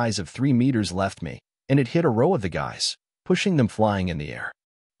with a size of 3 meters left me, and it hit a row of the guys, pushing them flying in the air.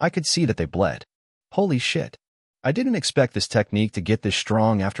 I could see that they bled. Holy shit. I didn't expect this technique to get this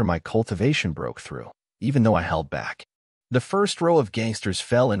strong after my cultivation broke through, even though I held back. The first row of gangsters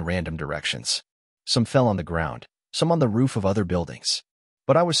fell in random directions. Some fell on the ground, some on the roof of other buildings.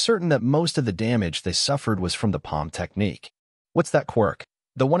 But I was certain that most of the damage they suffered was from the palm technique. What's that, Quirk?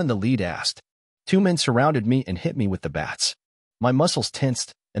 The one in the lead asked. 2 men surrounded me and hit me with the bats. My muscles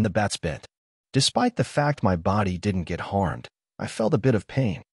tensed and the bats bent. Despite the fact my body didn't get harmed, I felt a bit of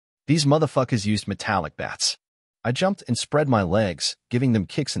pain. These motherfuckers used metallic bats. I jumped and spread my legs, giving them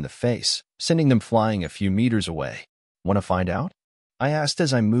kicks in the face, sending them flying a few meters away. Want to find out? I asked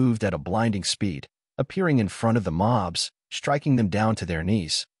as I moved at a blinding speed, appearing in front of the mobs, striking them down to their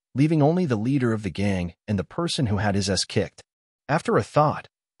knees, leaving only the leader of the gang and the person who had his ass kicked. After a thought,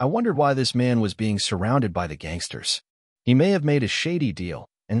 I wondered why this man was being surrounded by the gangsters. He may have made a shady deal,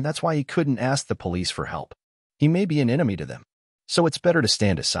 and that's why he couldn't ask the police for help. He may be an enemy to them, so it's better to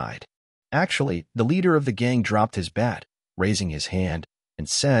stand aside. Actually, the leader of the gang dropped his bat, raising his hand, and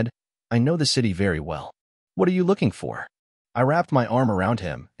said, "I know the city very well. What are you looking for?" I wrapped my arm around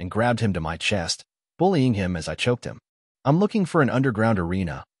him and grabbed him to my chest, bullying him as I choked him. "I'm looking for an underground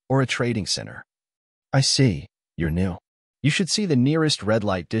arena or a trading center." "I see. You're new. You should see the nearest red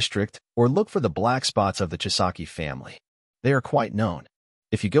light district or look for the black spots of the Chisaki family. They are quite known.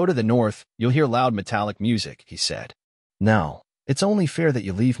 If you go to the north, you'll hear loud metallic music," he said. "Now, it's only fair that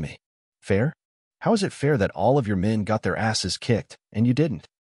you leave me." "Fair? How is it fair that all of your men got their asses kicked and you didn't?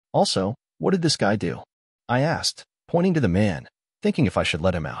 Also, what did this guy do?" I asked, pointing to the man, thinking if I should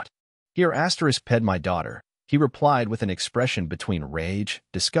let him out. "Here, asterisk ped my daughter," he replied with an expression between rage,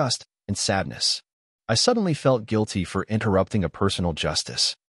 disgust, and sadness. I suddenly felt guilty for interrupting a personal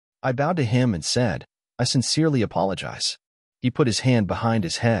justice. I bowed to him and said, "I sincerely apologize." He put his hand behind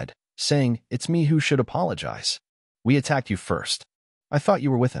his head, saying, "It's me who should apologize. We attacked you first. I thought you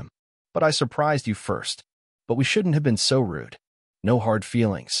were with him, but I surprised you first. But we shouldn't have been so rude. No hard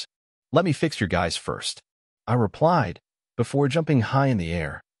feelings. Let me fix your guys first," I replied, before jumping high in the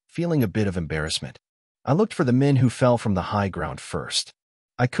air, feeling a bit of embarrassment. I looked for the men who fell from the high ground first.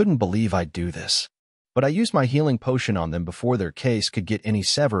 I couldn't believe I'd do this. But I used my healing potion on them before their case could get any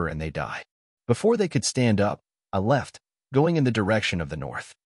sever and they die. Before they could stand up, I left, going in the direction of the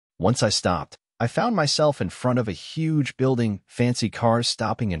north. Once I stopped, I found myself in front of a huge building, fancy cars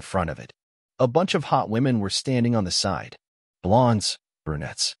stopping in front of it. A bunch of hot women were standing on the side. Blondes,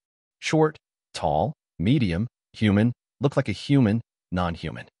 brunettes. Short, tall, medium, human, looked like a human,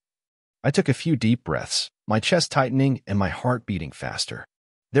 non-human. I took a few deep breaths, my chest tightening and my heart beating faster.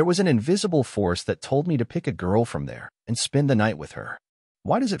 There was an invisible force that told me to pick a girl from there and spend the night with her.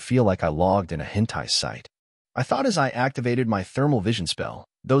 Why does it feel like I logged in a hentai site? I thought as I activated my thermal vision spell,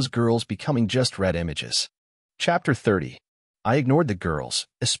 those girls becoming just red images. Chapter 30. I ignored the girls,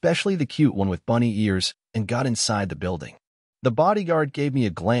 especially the cute one with bunny ears, and got inside the building. The bodyguard gave me a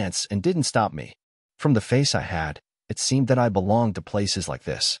glance and didn't stop me. From the face I had, it seemed that I belonged to places like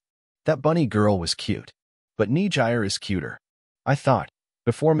this. That bunny girl was cute, but Nijire is cuter, I thought,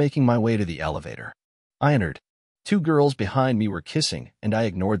 before making my way to the elevator. I entered. 2 girls behind me were kissing, and I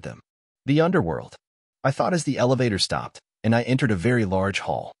ignored them. The underworld, I thought as the elevator stopped, and I entered a very large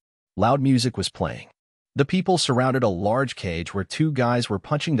hall. Loud music was playing. The people surrounded a large cage where 2 guys were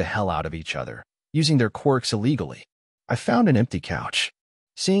punching the hell out of each other, using their quirks illegally. I found an empty couch.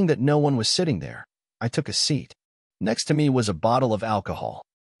 Seeing that no one was sitting there, I took a seat. Next to me was a bottle of alcohol.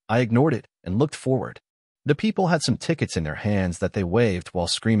 I ignored it and looked forward. The people had some tickets in their hands that they waved while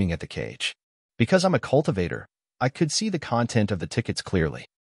screaming at the cage. Because I'm a cultivator, I could see the content of the tickets clearly.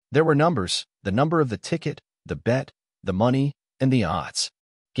 There were numbers, the number of the ticket, the bet, the money, and the odds.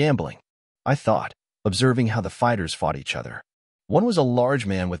 Gambling, I thought, observing how the fighters fought each other. One was a large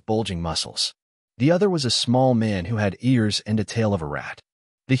man with bulging muscles. The other was a small man who had ears and a tail of a rat.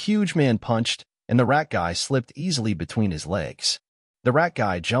 The huge man punched, and the rat guy slipped easily between his legs. The rat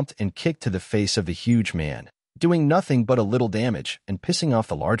guy jumped and kicked to the face of the huge man, doing nothing but a little damage and pissing off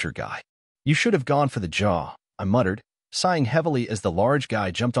the larger guy. "You should have gone for the jaw," I muttered, sighing heavily as the large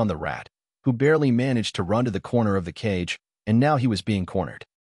guy jumped on the rat, who barely managed to run to the corner of the cage, and now he was being cornered.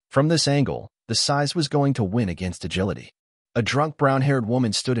 From this angle, the size was going to win against agility. A drunk brown-haired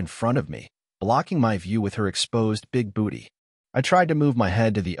woman stood in front of me, blocking my view with her exposed big booty. I tried to move my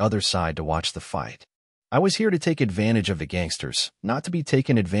head to the other side to watch the fight. I was here to take advantage of the gangsters, not to be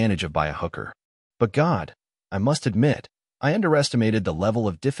taken advantage of by a hooker. But God, I must admit, I underestimated the level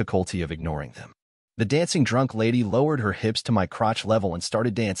of difficulty of ignoring them. The dancing drunk lady lowered her hips to my crotch level and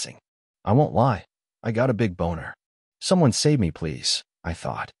started dancing. I won't lie, I got a big boner. Someone save me, please, I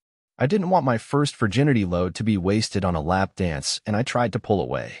thought. I didn't want my first virginity load to be wasted on a lap dance, and I tried to pull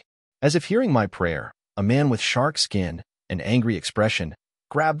away. As if hearing my prayer, a man with shark skin, an angry expression,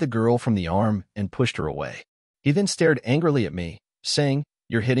 grabbed the girl from the arm and pushed her away. He then stared angrily at me, saying,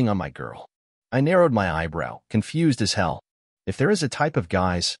 "You're hitting on my girl." I narrowed my eyebrow, confused as hell. If there is a type of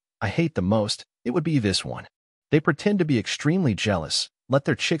guys I hate the most, it would be this one. They pretend to be extremely jealous, let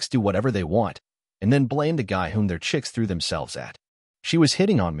their chicks do whatever they want, and then blame the guy whom their chicks threw themselves at. She was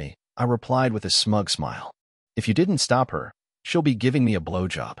hitting on me, I replied with a smug smile. If you didn't stop her, she'll be giving me a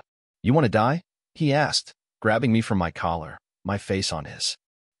blowjob. You want to die? He asked, grabbing me from my collar, my face on his.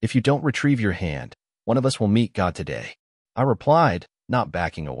 If you don't retrieve your hand, one of us will meet God today. I replied, not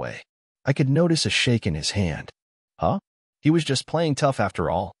backing away. I could notice a shake in his hand. Huh? He was just playing tough after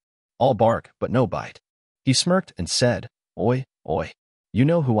all. All bark, but no bite. He smirked and said, Oi, oi. You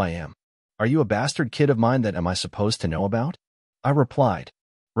know who I am. Are you a bastard kid of mine that am I supposed to know about? I replied,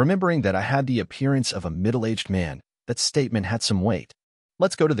 remembering that I had the appearance of a middle-aged man. That statement had some weight.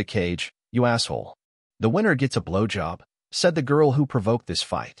 Let's go to the cage, you asshole. The winner gets a blowjob, said the girl who provoked this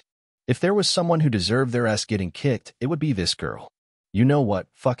fight. If there was someone who deserved their ass getting kicked, it would be this girl. You know what,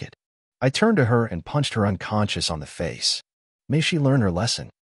 fuck it. I turned to her and punched her unconscious on the face. May she learn her lesson.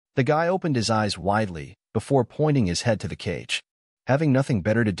 The guy opened his eyes widely before pointing his head to the cage. Having nothing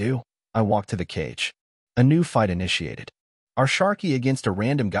better to do, I walked to the cage. A new fight initiated. Our Sharky against a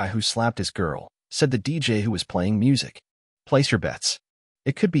random guy who slapped his girl, said the DJ who was playing music. Place your bets.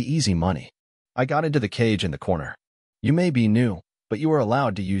 It could be easy money. I got into the cage in the corner. You may be new, but you are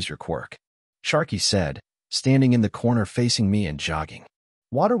allowed to use your quirk, Sharky said, standing in the corner facing me and jogging.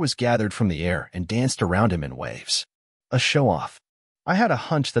 Water was gathered from the air and danced around him in waves. A show-off. I had a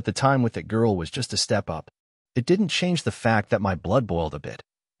hunch that the time with that girl was just a step up. It didn't change the fact that my blood boiled a bit,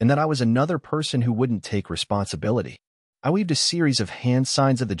 and that I was another person who wouldn't take responsibility. I weaved a series of hand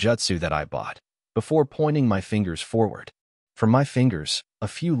signs of the jutsu that I bought, before pointing my fingers forward. From my fingers, a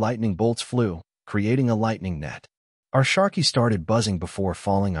few lightning bolts flew, creating a lightning net. Our Sharky started buzzing before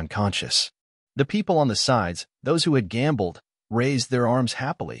falling unconscious. The people on the sides, those who had gambled, raised their arms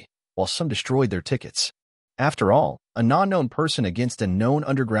happily, while some destroyed their tickets. After all, a non-known person against a known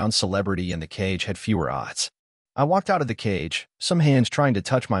underground celebrity in the cage had fewer odds. I walked out of the cage, some hands trying to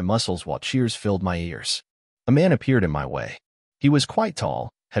touch my muscles while cheers filled my ears. A man appeared in my way. He was quite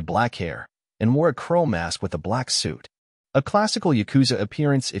tall, had black hair, and wore a crow mask with a black suit. A classical Yakuza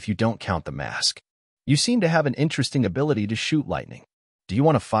appearance if you don't count the mask. You seem to have an interesting ability to shoot lightning. Do you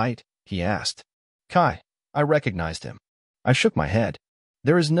want to fight? He asked. Kai. I recognized him. I shook my head.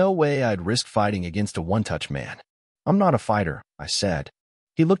 There is no way I'd risk fighting against a one-touch man. I'm not a fighter, I said.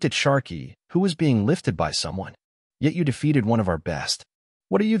 He looked at Sharky, who was being lifted by someone. Yet you defeated one of our best.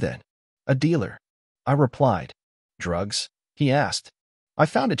 What are you then? A dealer. I replied. Drugs? He asked. I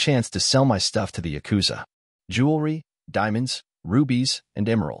found a chance to sell my stuff to the Yakuza. Jewelry, diamonds, rubies, and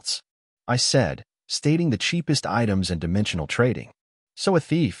emeralds. I said, stating the cheapest items and dimensional trading. So a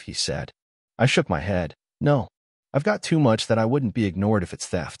thief, he said. I shook my head. No. I've got too much that I wouldn't be ignored if it's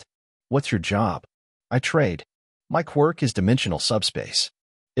theft. What's your job? I trade. My quirk is dimensional subspace.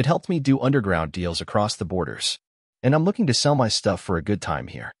 It helped me do underground deals across the borders. And I'm looking to sell my stuff for a good time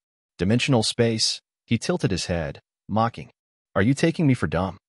here. Dimensional space? He tilted his head, mocking. Are you taking me for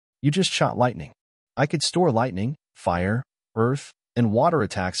dumb? You just shot lightning. I could store lightning, fire, earth, and water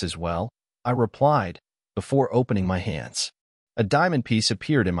attacks as well, I replied, before opening my hands. A diamond piece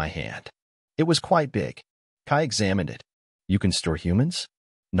appeared in my hand. It was quite big. Kai examined it. You can store humans?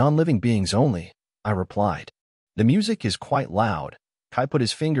 Non-living beings only, I replied. The music is quite loud. Kai put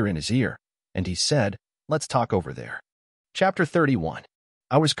his finger in his ear, and he said, let's talk over there. Chapter 31.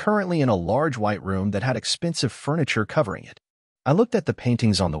 I was currently in a large white room that had expensive furniture covering it. I looked at the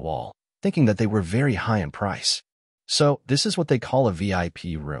paintings on the wall, thinking that they were very high in price. So, this is what they call a VIP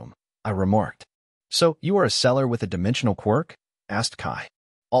room, I remarked. So, you are a seller with a dimensional quirk? Asked Kai.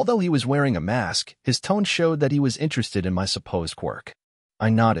 Although he was wearing a mask, his tone showed that he was interested in my supposed quirk. I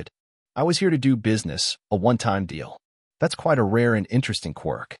nodded. I was here to do business, a one-time deal. That's quite a rare and interesting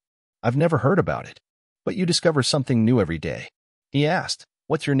quirk. I've never heard about it. But you discover something new every day. He asked,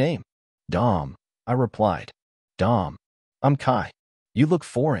 "What's your name?" "Dom," I replied. "Dom. I'm Kai. You look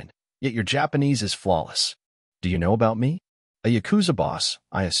foreign, yet your Japanese is flawless. Do you know about me?" "A Yakuza boss,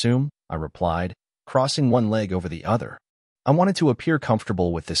 I assume," I replied, crossing one leg over the other. I wanted to appear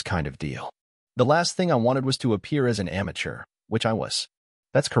comfortable with this kind of deal. The last thing I wanted was to appear as an amateur, which I was.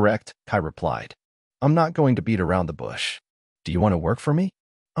 "That's correct," Kai replied. "I'm not going to beat around the bush. Do you want to work for me?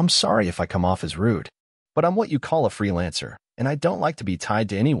 I'm sorry if I come off as rude, but I'm what you call a freelancer, and I don't like to be tied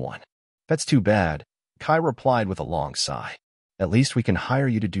to anyone." "That's too bad," Kai replied with a long sigh. "At least we can hire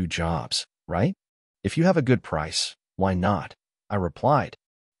you to do jobs, right? If you have a good price, why not?" I replied.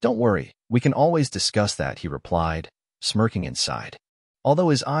 "Don't worry, we can always discuss that," he replied, smirking inside. Although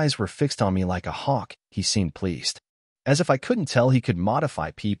his eyes were fixed on me like a hawk, he seemed pleased. As if I couldn't tell he could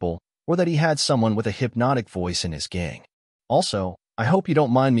modify people, or that he had someone with a hypnotic voice in his gang. "Also, I hope you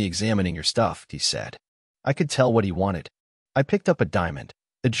don't mind me examining your stuff," he said. I could tell what he wanted. I picked up a diamond,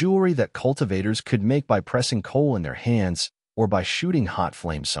 a jewelry that cultivators could make by pressing coal in their hands or by shooting hot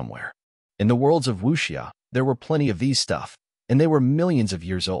flames somewhere. In the worlds of wuxia, there were plenty of these stuff, and they were millions of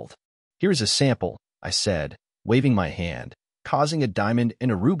years old. "Here's a sample," I said, waving my hand, causing a diamond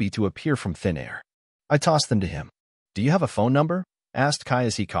and a ruby to appear from thin air. I tossed them to him. "Do you have a phone number?" asked Kai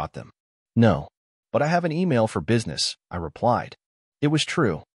as he caught them. "No, but I have an email for business," I replied. It was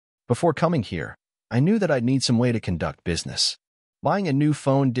true. Before coming here, I knew that I'd need some way to conduct business. Buying a new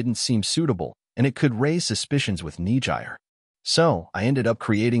phone didn't seem suitable, and it could raise suspicions with Nijire. So I ended up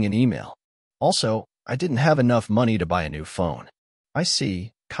creating an email. Also, I didn't have enough money to buy a new phone. "I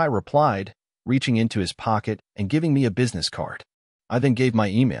see," Kai replied, reaching into his pocket and giving me a business card. I then gave my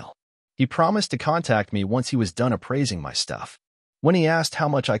email. He promised to contact me once he was done appraising my stuff. When he asked how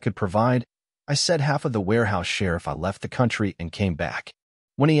much I could provide, I said half of the warehouse share if I left the country and came back.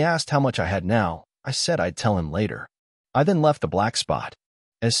 When he asked how much I had now, I said I'd tell him later. I then left the black spot.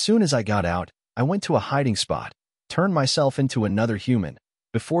 As soon as I got out, I went to a hiding spot, turned myself into another human,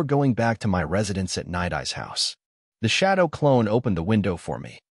 before going back to my residence at Night Eye's house. The shadow clone opened the window for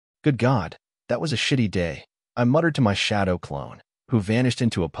me. Good God, that was a shitty day, I muttered to my shadow clone, who vanished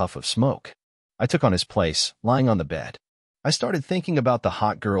into a puff of smoke. I took on his place, lying on the bed. I started thinking about the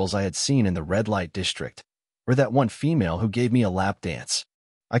hot girls I had seen in the red light district, or that one female who gave me a lap dance.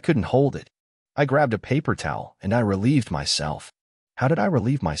 I couldn't hold it. I grabbed a paper towel and I relieved myself. How did I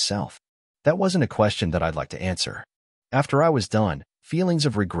relieve myself? That wasn't a question that I'd like to answer. After I was done, feelings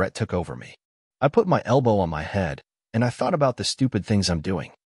of regret took over me. I put my elbow on my head, and I thought about the stupid things I'm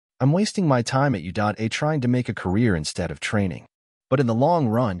doing. I'm wasting my time at U.A trying to make a career instead of training. But in the long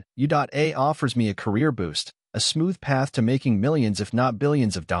run, U.A offers me a career boost, a smooth path to making millions if not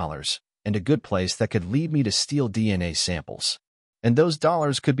billions of dollars, and a good place that could lead me to steal DNA samples. And those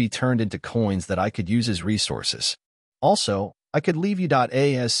dollars could be turned into coins that I could use as resources. Also, I could leave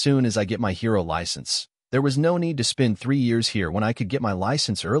U.A as soon as I get my hero license. There was no need to spend 3 years here when I could get my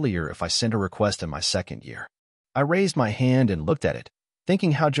license earlier if I sent a request in my second year. I raised my hand and looked at it,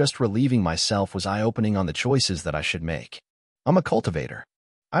 thinking how just relieving myself was eye-opening on the choices that I should make. I'm a cultivator.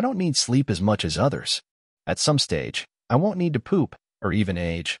 I don't need sleep as much as others. At some stage, I won't need to poop, or even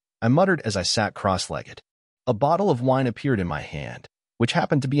age, I muttered as I sat cross-legged. A bottle of wine appeared in my hand, which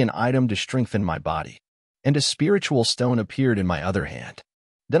happened to be an item to strengthen my body, and a spiritual stone appeared in my other hand.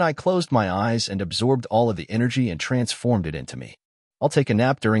 Then I closed my eyes and absorbed all of the energy and transformed it into me. I'll take a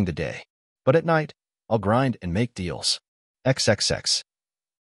nap during the day, but at night, I'll grind and make deals. XXX.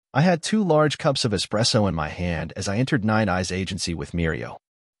 I had 2 large cups of espresso in my hand as I entered Night Eye's agency with Mirio.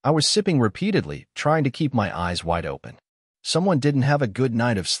 I was sipping repeatedly, trying to keep my eyes wide open. "Someone didn't have a good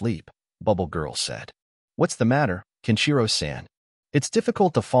night of sleep," Bubble Girl said. "What's the matter, Kenshiro-san?" "It's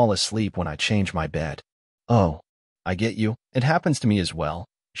difficult to fall asleep when I change my bed." "Oh, I get you. It happens to me as well,"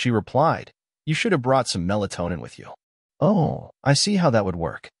 she replied. "You should have brought some melatonin with you." "Oh, I see how that would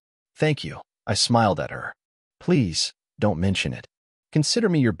work. Thank you," I smiled at her. "Please, don't mention it. Consider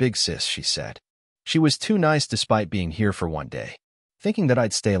me your big sis," she said. She was too nice despite being here for one day. Thinking that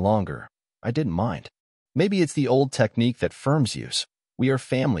I'd stay longer, I didn't mind. Maybe it's the old technique that firms use. We are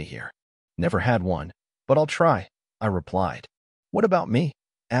family here. Never had one, but I'll try, I replied. "What about me?"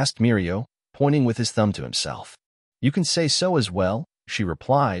 asked Mirio, pointing with his thumb to himself. "You can say so as well," she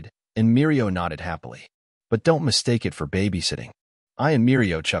replied, and Mirio nodded happily. "But don't mistake it for babysitting." I and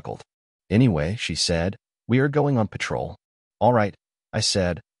Mirio chuckled. "Anyway," she said, "we are going on patrol." "All right," I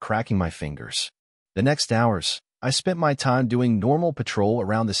said, cracking my fingers. The next hours, I spent my time doing normal patrol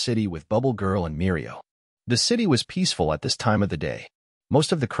around the city with Bubble Girl and Mirio. The city was peaceful at this time of the day.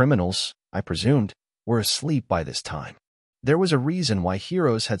 Most of the criminals, I presumed, were asleep by this time. There was a reason why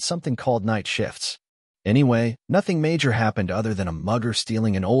heroes had something called night shifts. Anyway, nothing major happened other than a mugger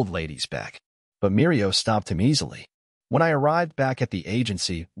stealing an old lady's bag. But Mirio stopped him easily. When I arrived back at the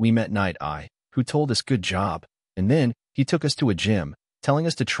agency, we met Night Eye, who told us good job, and then he took us to a gym, telling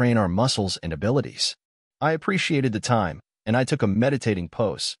us to train our muscles and abilities. I appreciated the time, and I took a meditating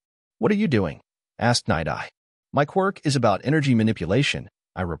pose. "What are you doing?" asked Night Eye. "My quirk is about energy manipulation,"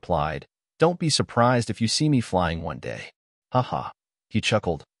 I replied. "Don't be surprised if you see me flying one day." "Haha," he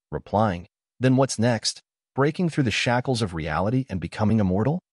chuckled, replying. "Then what's next? Breaking through the shackles of reality and becoming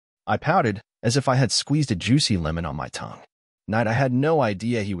immortal?" I pouted, as if I had squeezed a juicy lemon on my tongue. Night Eye had no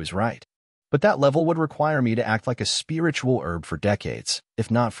idea he was right. But that level would require me to act like a spiritual herb for decades, if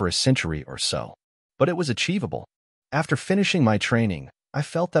not for a century or so. But it was achievable. After finishing my training, I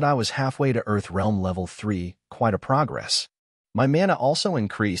felt that I was halfway to Earth Realm Level 3, quite a progress. My mana also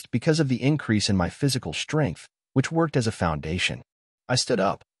increased because of the increase in my physical strength, which worked as a foundation. I stood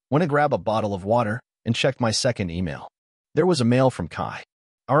up, went to grab a bottle of water, and checked my second email. There was a mail from Kai.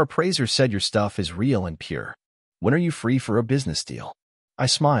 "Our appraiser said your stuff is real and pure. When are you free for a business deal?" I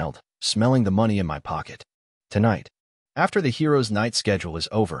smiled, smelling the money in my pocket. "Tonight, after the hero's night schedule is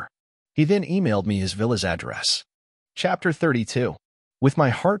over." He then emailed me his villa's address. Chapter 32. With my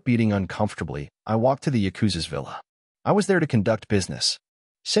heart beating uncomfortably, I walked to the Yakuza's villa. I was there to conduct business.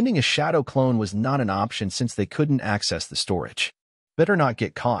 Sending a shadow clone was not an option since they couldn't access the storage. Better not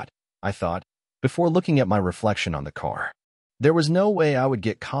get caught, I thought, before looking at my reflection on the car. There was no way I would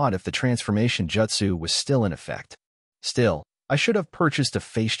get caught if the transformation jutsu was still in effect. Still, I should have purchased a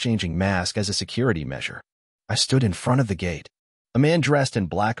face-changing mask as a security measure. I stood in front of the gate. A man dressed in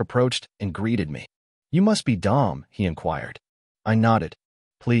black approached and greeted me. "You must be Dom," he inquired. I nodded.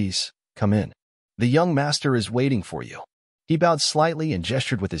 "Please, come in. The young master is waiting for you." He bowed slightly and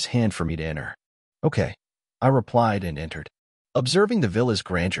gestured with his hand for me to enter. "Okay," I replied and entered. Observing the villa's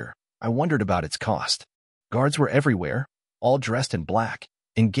grandeur, I wondered about its cost. Guards were everywhere, all dressed in black,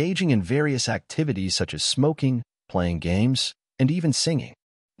 engaging in various activities such as smoking, playing games, and even singing.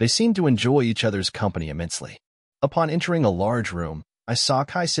 They seemed to enjoy each other's company immensely. Upon entering a large room, I saw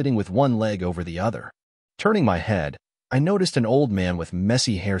Kai sitting with one leg over the other. Turning my head, I noticed an old man with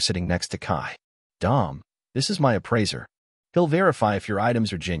messy hair sitting next to Kai. "Dom, this is my appraiser. He'll verify if your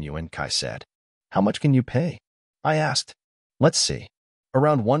items are genuine," Kai said. "How much can you pay?" I asked. "Let's see.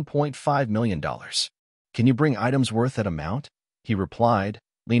 Around $1.5 million. Can you bring items worth that amount?" He replied,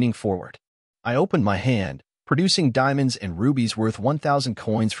 leaning forward. I opened my hand, producing diamonds and rubies worth 1,000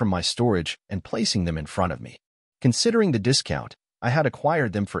 coins from my storage and placing them in front of me. Considering the discount, I had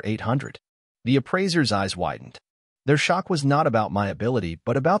acquired them for 800. The appraiser's eyes widened. Their shock was not about my ability,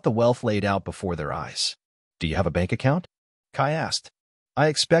 but about the wealth laid out before their eyes. "Do you have a bank account?" Kai asked. "I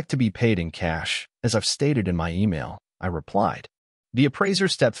expect to be paid in cash, as I've stated in my email," I replied. The appraiser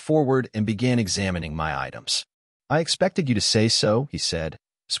stepped forward and began examining my items. "I expected you to say so," he said,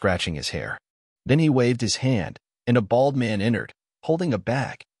 scratching his hair. Then he waved his hand, and a bald man entered, holding a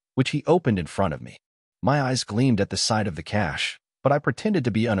bag, which he opened in front of me. My eyes gleamed at the sight of the cash, but I pretended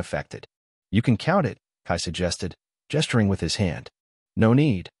to be unaffected. "You can count it," Kai suggested, gesturing with his hand. "No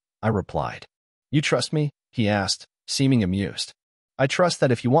need," I replied. "You trust me?" he asked, seeming amused. "I trust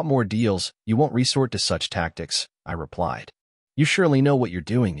that if you want more deals, you won't resort to such tactics," I replied. "You surely know what you're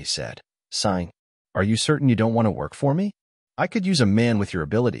doing," he said, sighing. "Are you certain you don't want to work for me? I could use a man with your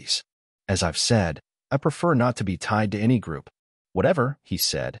abilities. As I've said, I prefer not to be tied to any group." "Whatever," he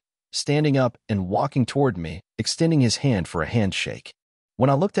said, standing up and walking toward me, extending his hand for a handshake. When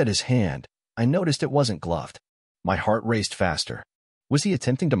I looked at his hand, I noticed it wasn't gloved. My heart raced faster. Was he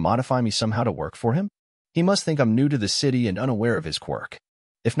attempting to modify me somehow to work for him? He must think I'm new to the city and unaware of his quirk.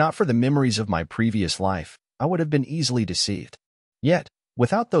 If not for the memories of my previous life, I would have been easily deceived. Yet,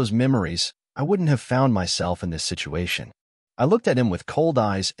 without those memories, I wouldn't have found myself in this situation. I looked at him with cold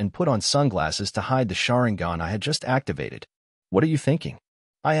eyes and put on sunglasses to hide the Sharingan I had just activated. "What are you thinking?"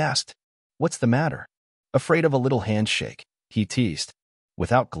 I asked. "What's the matter?" "Afraid of a little handshake," he teased.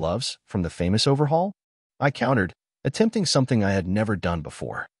 "Without gloves, from the famous overhaul?" I countered, attempting something I had never done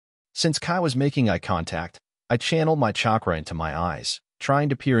before. Since Kai was making eye contact, I channeled my chakra into my eyes, trying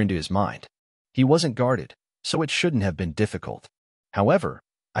to peer into his mind. He wasn't guarded, so it shouldn't have been difficult. However,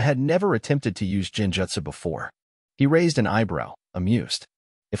 I had never attempted to use Genjutsu before. He raised an eyebrow, amused.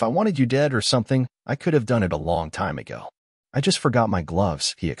 "If I wanted you dead or something, I could have done it a long time ago. I just forgot my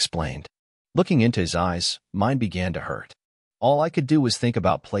gloves," he explained. Looking into his eyes, mine began to hurt. All I could do was think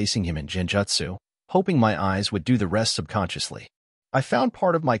about placing him in Genjutsu, hoping my eyes would do the rest subconsciously. I found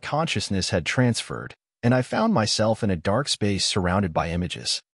part of my consciousness had transferred, and I found myself in a dark space surrounded by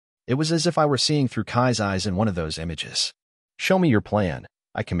images. It was as if I were seeing through Kai's eyes in one of those images. "Show me your plan,"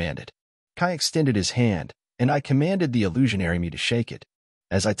 I commanded. Kai extended his hand, and I commanded the illusionary me to shake it.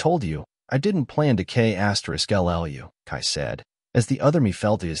 As I told you, I didn't plan to K*LL you, Kai said, as the other me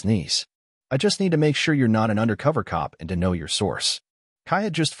fell to his knees. I just need to make sure you're not an undercover cop and to know your source. Kai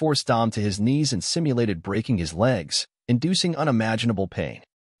had just forced Dom to his knees and simulated breaking his legs, inducing unimaginable pain.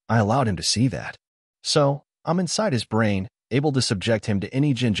 I allowed him to see that. So, I'm inside his brain, able to subject him to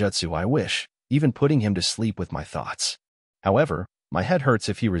any genjutsu I wish, even putting him to sleep with my thoughts. However, my head hurts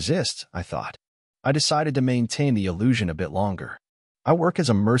if he resists, I thought. I decided to maintain the illusion a bit longer. I work as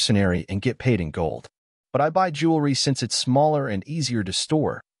a mercenary and get paid in gold. But I buy jewelry since it's smaller and easier to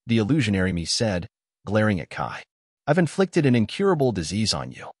store, the illusionary me said, glaring at Kai. I've inflicted an incurable disease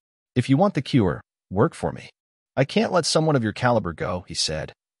on you. If you want the cure, work for me. I can't let someone of your caliber go, he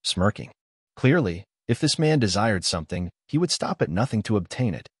said, smirking. Clearly, if this man desired something, he would stop at nothing to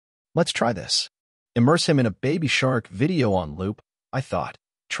obtain it. Let's try this. Immerse him in a Baby Shark video on loop, I thought,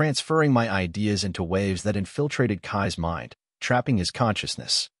 transferring my ideas into waves that infiltrated Kai's mind, trapping his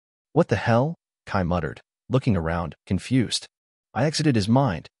consciousness. What the hell? Kai muttered, looking around, confused. I exited his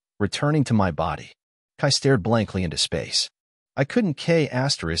mind, returning to my body. Kai stared blankly into space. I couldn't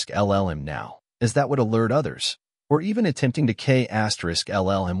K*LL him now, as that would alert others, or even attempting to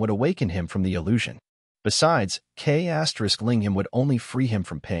K*LL him would awaken him from the illusion. Besides, K*ling him would only free him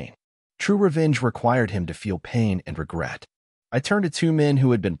from pain. True revenge required him to feel pain and regret. I turned to two men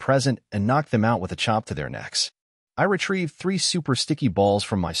who had been present and knocked them out with a chop to their necks. I retrieved 3 super sticky balls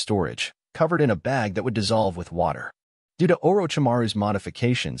from my storage, covered in a bag that would dissolve with water. Due to Orochimaru's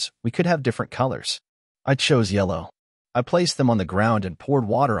modifications, we could have different colors. I chose yellow. I placed them on the ground and poured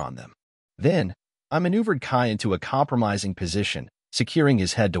water on them. Then, I maneuvered Kai into a compromising position, securing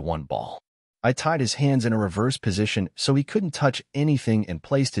his head to one ball. I tied his hands in a reverse position so he couldn't touch anything and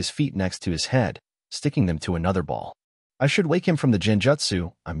placed his feet next to his head, sticking them to another ball. I should wake him from the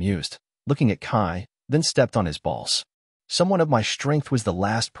genjutsu, I mused, looking at Kai, then stepped on his balls. Someone of my strength was the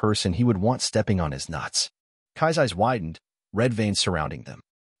last person he would want stepping on his nuts. Kai's eyes widened, red veins surrounding them.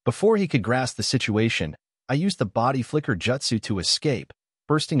 Before he could grasp the situation, I used the body flicker jutsu to escape,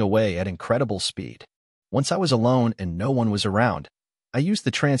 bursting away at incredible speed. Once I was alone and no one was around, I used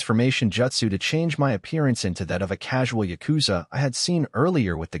the transformation jutsu to change my appearance into that of a casual yakuza I had seen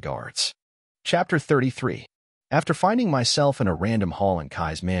earlier with the guards. Chapter 33. After finding myself in a random hall in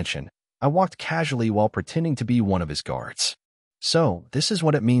Kai's mansion, I walked casually while pretending to be one of his guards. So, this is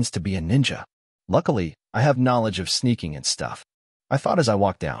what it means to be a ninja. Luckily, I have knowledge of sneaking and stuff. I thought as I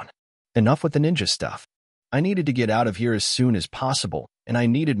walked down. Enough with the ninja stuff. I needed to get out of here as soon as possible, and I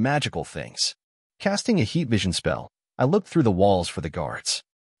needed magical things. Casting a heat vision spell, I looked through the walls for the guards.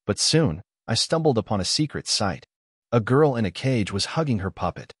 But soon, I stumbled upon a secret sight. A girl in a cage was hugging her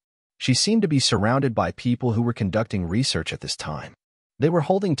puppet. She seemed to be surrounded by people who were conducting research at this time. They were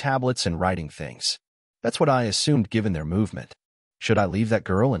holding tablets and writing things. That's what I assumed given their movement. Should I leave that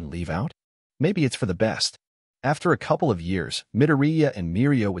girl and leave out? Maybe it's for the best. After a couple of years, Midoriya and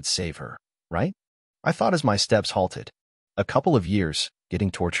Mirio would save her, right? I thought as my steps halted. A couple of years, getting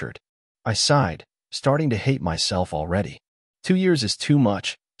tortured. I sighed, starting to hate myself already. 2 years is too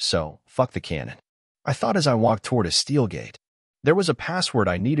much, so fuck the canon. I thought as I walked toward a steel gate. There was a password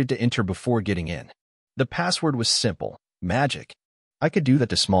I needed to enter before getting in. The password was simple, magic. I could do that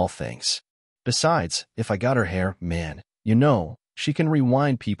to small things. Besides, if I got her hair, man, you know, she can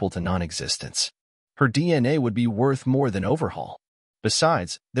rewind people to non-existence. Her DNA would be worth more than overhaul.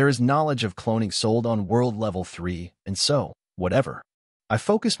 Besides, there is knowledge of cloning sold on world level 3, and so, whatever. I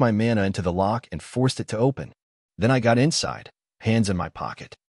focused my mana into the lock and forced it to open. Then I got inside, hands in my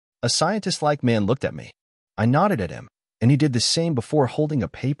pocket. A scientist-like man looked at me. I nodded at him, and he did the same before holding a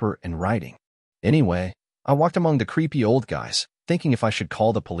paper and writing. Anyway, I walked among the creepy old guys, thinking if I should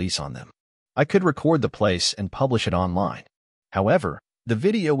call the police on them. I could record the place and publish it online. However, the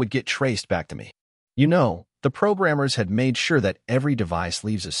video would get traced back to me. You know, the programmers had made sure that every device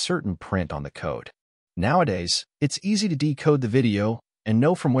leaves a certain print on the code. Nowadays, it's easy to decode the video and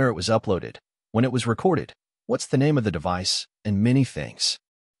know from where it was uploaded, when it was recorded, what's the name of the device, and many things.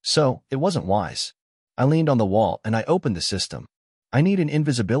 So, it wasn't wise. I leaned on the wall and I opened the system. I need an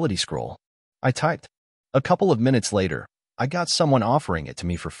invisibility scroll. I typed. A couple of minutes later, I got someone offering it to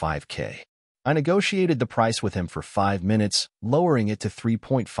me for 5K. I negotiated the price with him for 5 minutes, lowering it to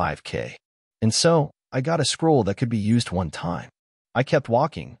 3.5K. And so, I got a scroll that could be used one time. I kept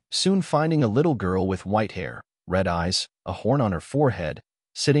walking, soon finding a little girl with white hair, red eyes, a horn on her forehead,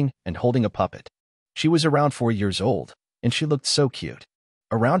 sitting and holding a puppet. She was around 4 years old, and she looked so cute.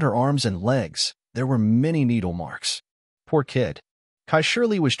 Around her arms and legs, there were many needle marks. Poor kid. Kai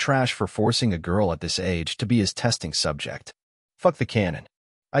surely was trash for forcing a girl at this age to be his testing subject. Fuck the canon.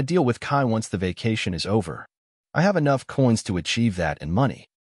 I'd deal with Kai once the vacation is over. I have enough coins to achieve that and money.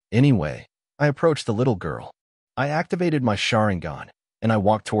 Anyway, I approached the little girl. I activated my Sharingan, and I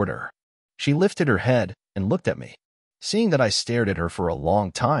walked toward her. She lifted her head and looked at me. Seeing that I stared at her for a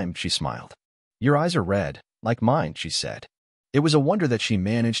long time, she smiled. "Your eyes are red, like mine," she said. It was a wonder that she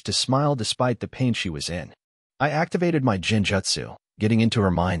managed to smile despite the pain she was in. I activated my Jinjutsu, getting into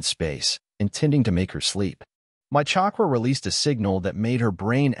her mind space, intending to make her sleep. My chakra released a signal that made her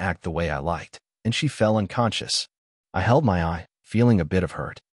brain act the way I liked, and she fell unconscious. I held my eye, feeling a bit of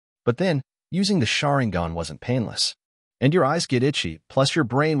hurt. But then, using the Sharingan wasn't painless. And your eyes get itchy, plus your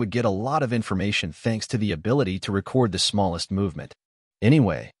brain would get a lot of information thanks to the ability to record the smallest movement.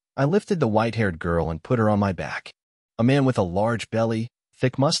 Anyway, I lifted the white-haired girl and put her on my back. A man with a large belly,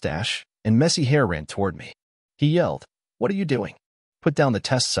 thick mustache, and messy hair ran toward me. He yelled, "What are you doing? Put down the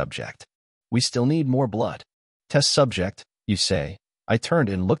test subject. We still need more blood." "Test subject, you say?" I turned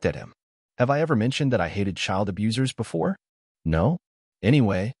and looked at him. Have I ever mentioned that I hated child abusers before? No?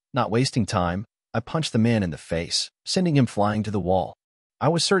 Anyway, not wasting time, I punched the man in the face, sending him flying to the wall. I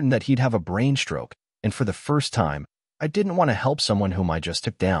was certain that he'd have a brain stroke, and for the first time, I didn't want to help someone whom I just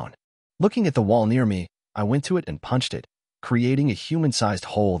took down. Looking at the wall near me, I went to it and punched it, creating a human-sized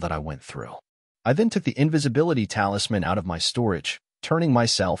hole that I went through. I then took the invisibility talisman out of my storage, turning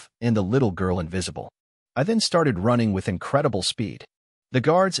myself and the little girl invisible. I then started running with incredible speed. The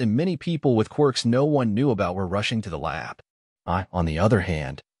guards and many people with quirks no one knew about were rushing to the lab. I, on the other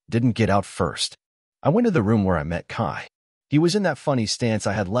hand, didn't get out first. I went to the room where I met Kai. He was in that funny stance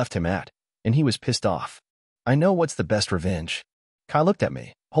I had left him at, and he was pissed off. I know what's the best revenge. Kai looked at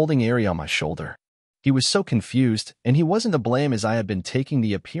me, holding Eri on my shoulder. He was so confused, and he wasn't to blame as I had been taking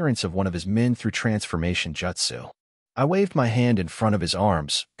the appearance of one of his men through transformation jutsu. I waved my hand in front of his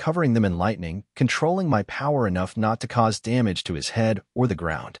arms, covering them in lightning, controlling my power enough not to cause damage to his head or the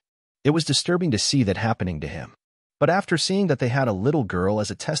ground. It was disturbing to see that happening to him. But after seeing that they had a little girl as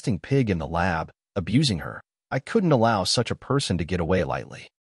a testing pig in the lab, abusing her, I couldn't allow such a person to get away lightly.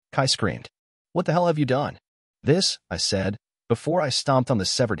 Kai screamed, "What the hell have you done?" "This," I said, before I stomped on the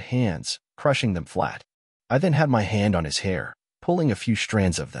severed hands, crushing them flat. I then had my hand on his hair, pulling a few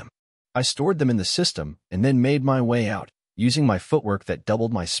strands of them. I stored them in the system and then made my way out, using my footwork that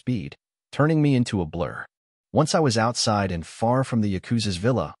doubled my speed, turning me into a blur. Once I was outside and far from the Yakuza's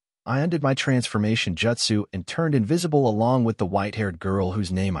villa, I undid my transformation jutsu and turned invisible along with the white-haired girl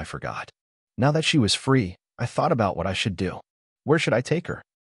whose name I forgot. Now that she was free, I thought about what I should do. Where should I take her?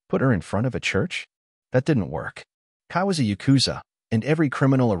 Put her in front of a church? That didn't work. Kai was a Yakuza, and every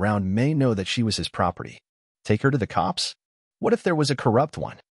criminal around may know that she was his property. Take her to the cops? What if there was a corrupt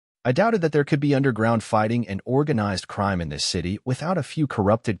one? I doubted that there could be underground fighting and organized crime in this city without a few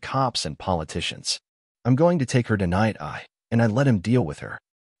corrupted cops and politicians. I'm going to take her tonight, and I let him deal with her.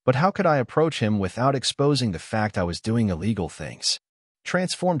 But how could I approach him without exposing the fact I was doing illegal things?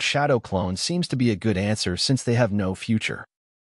 Transformed shadow clone seems to be a good answer since they have no future.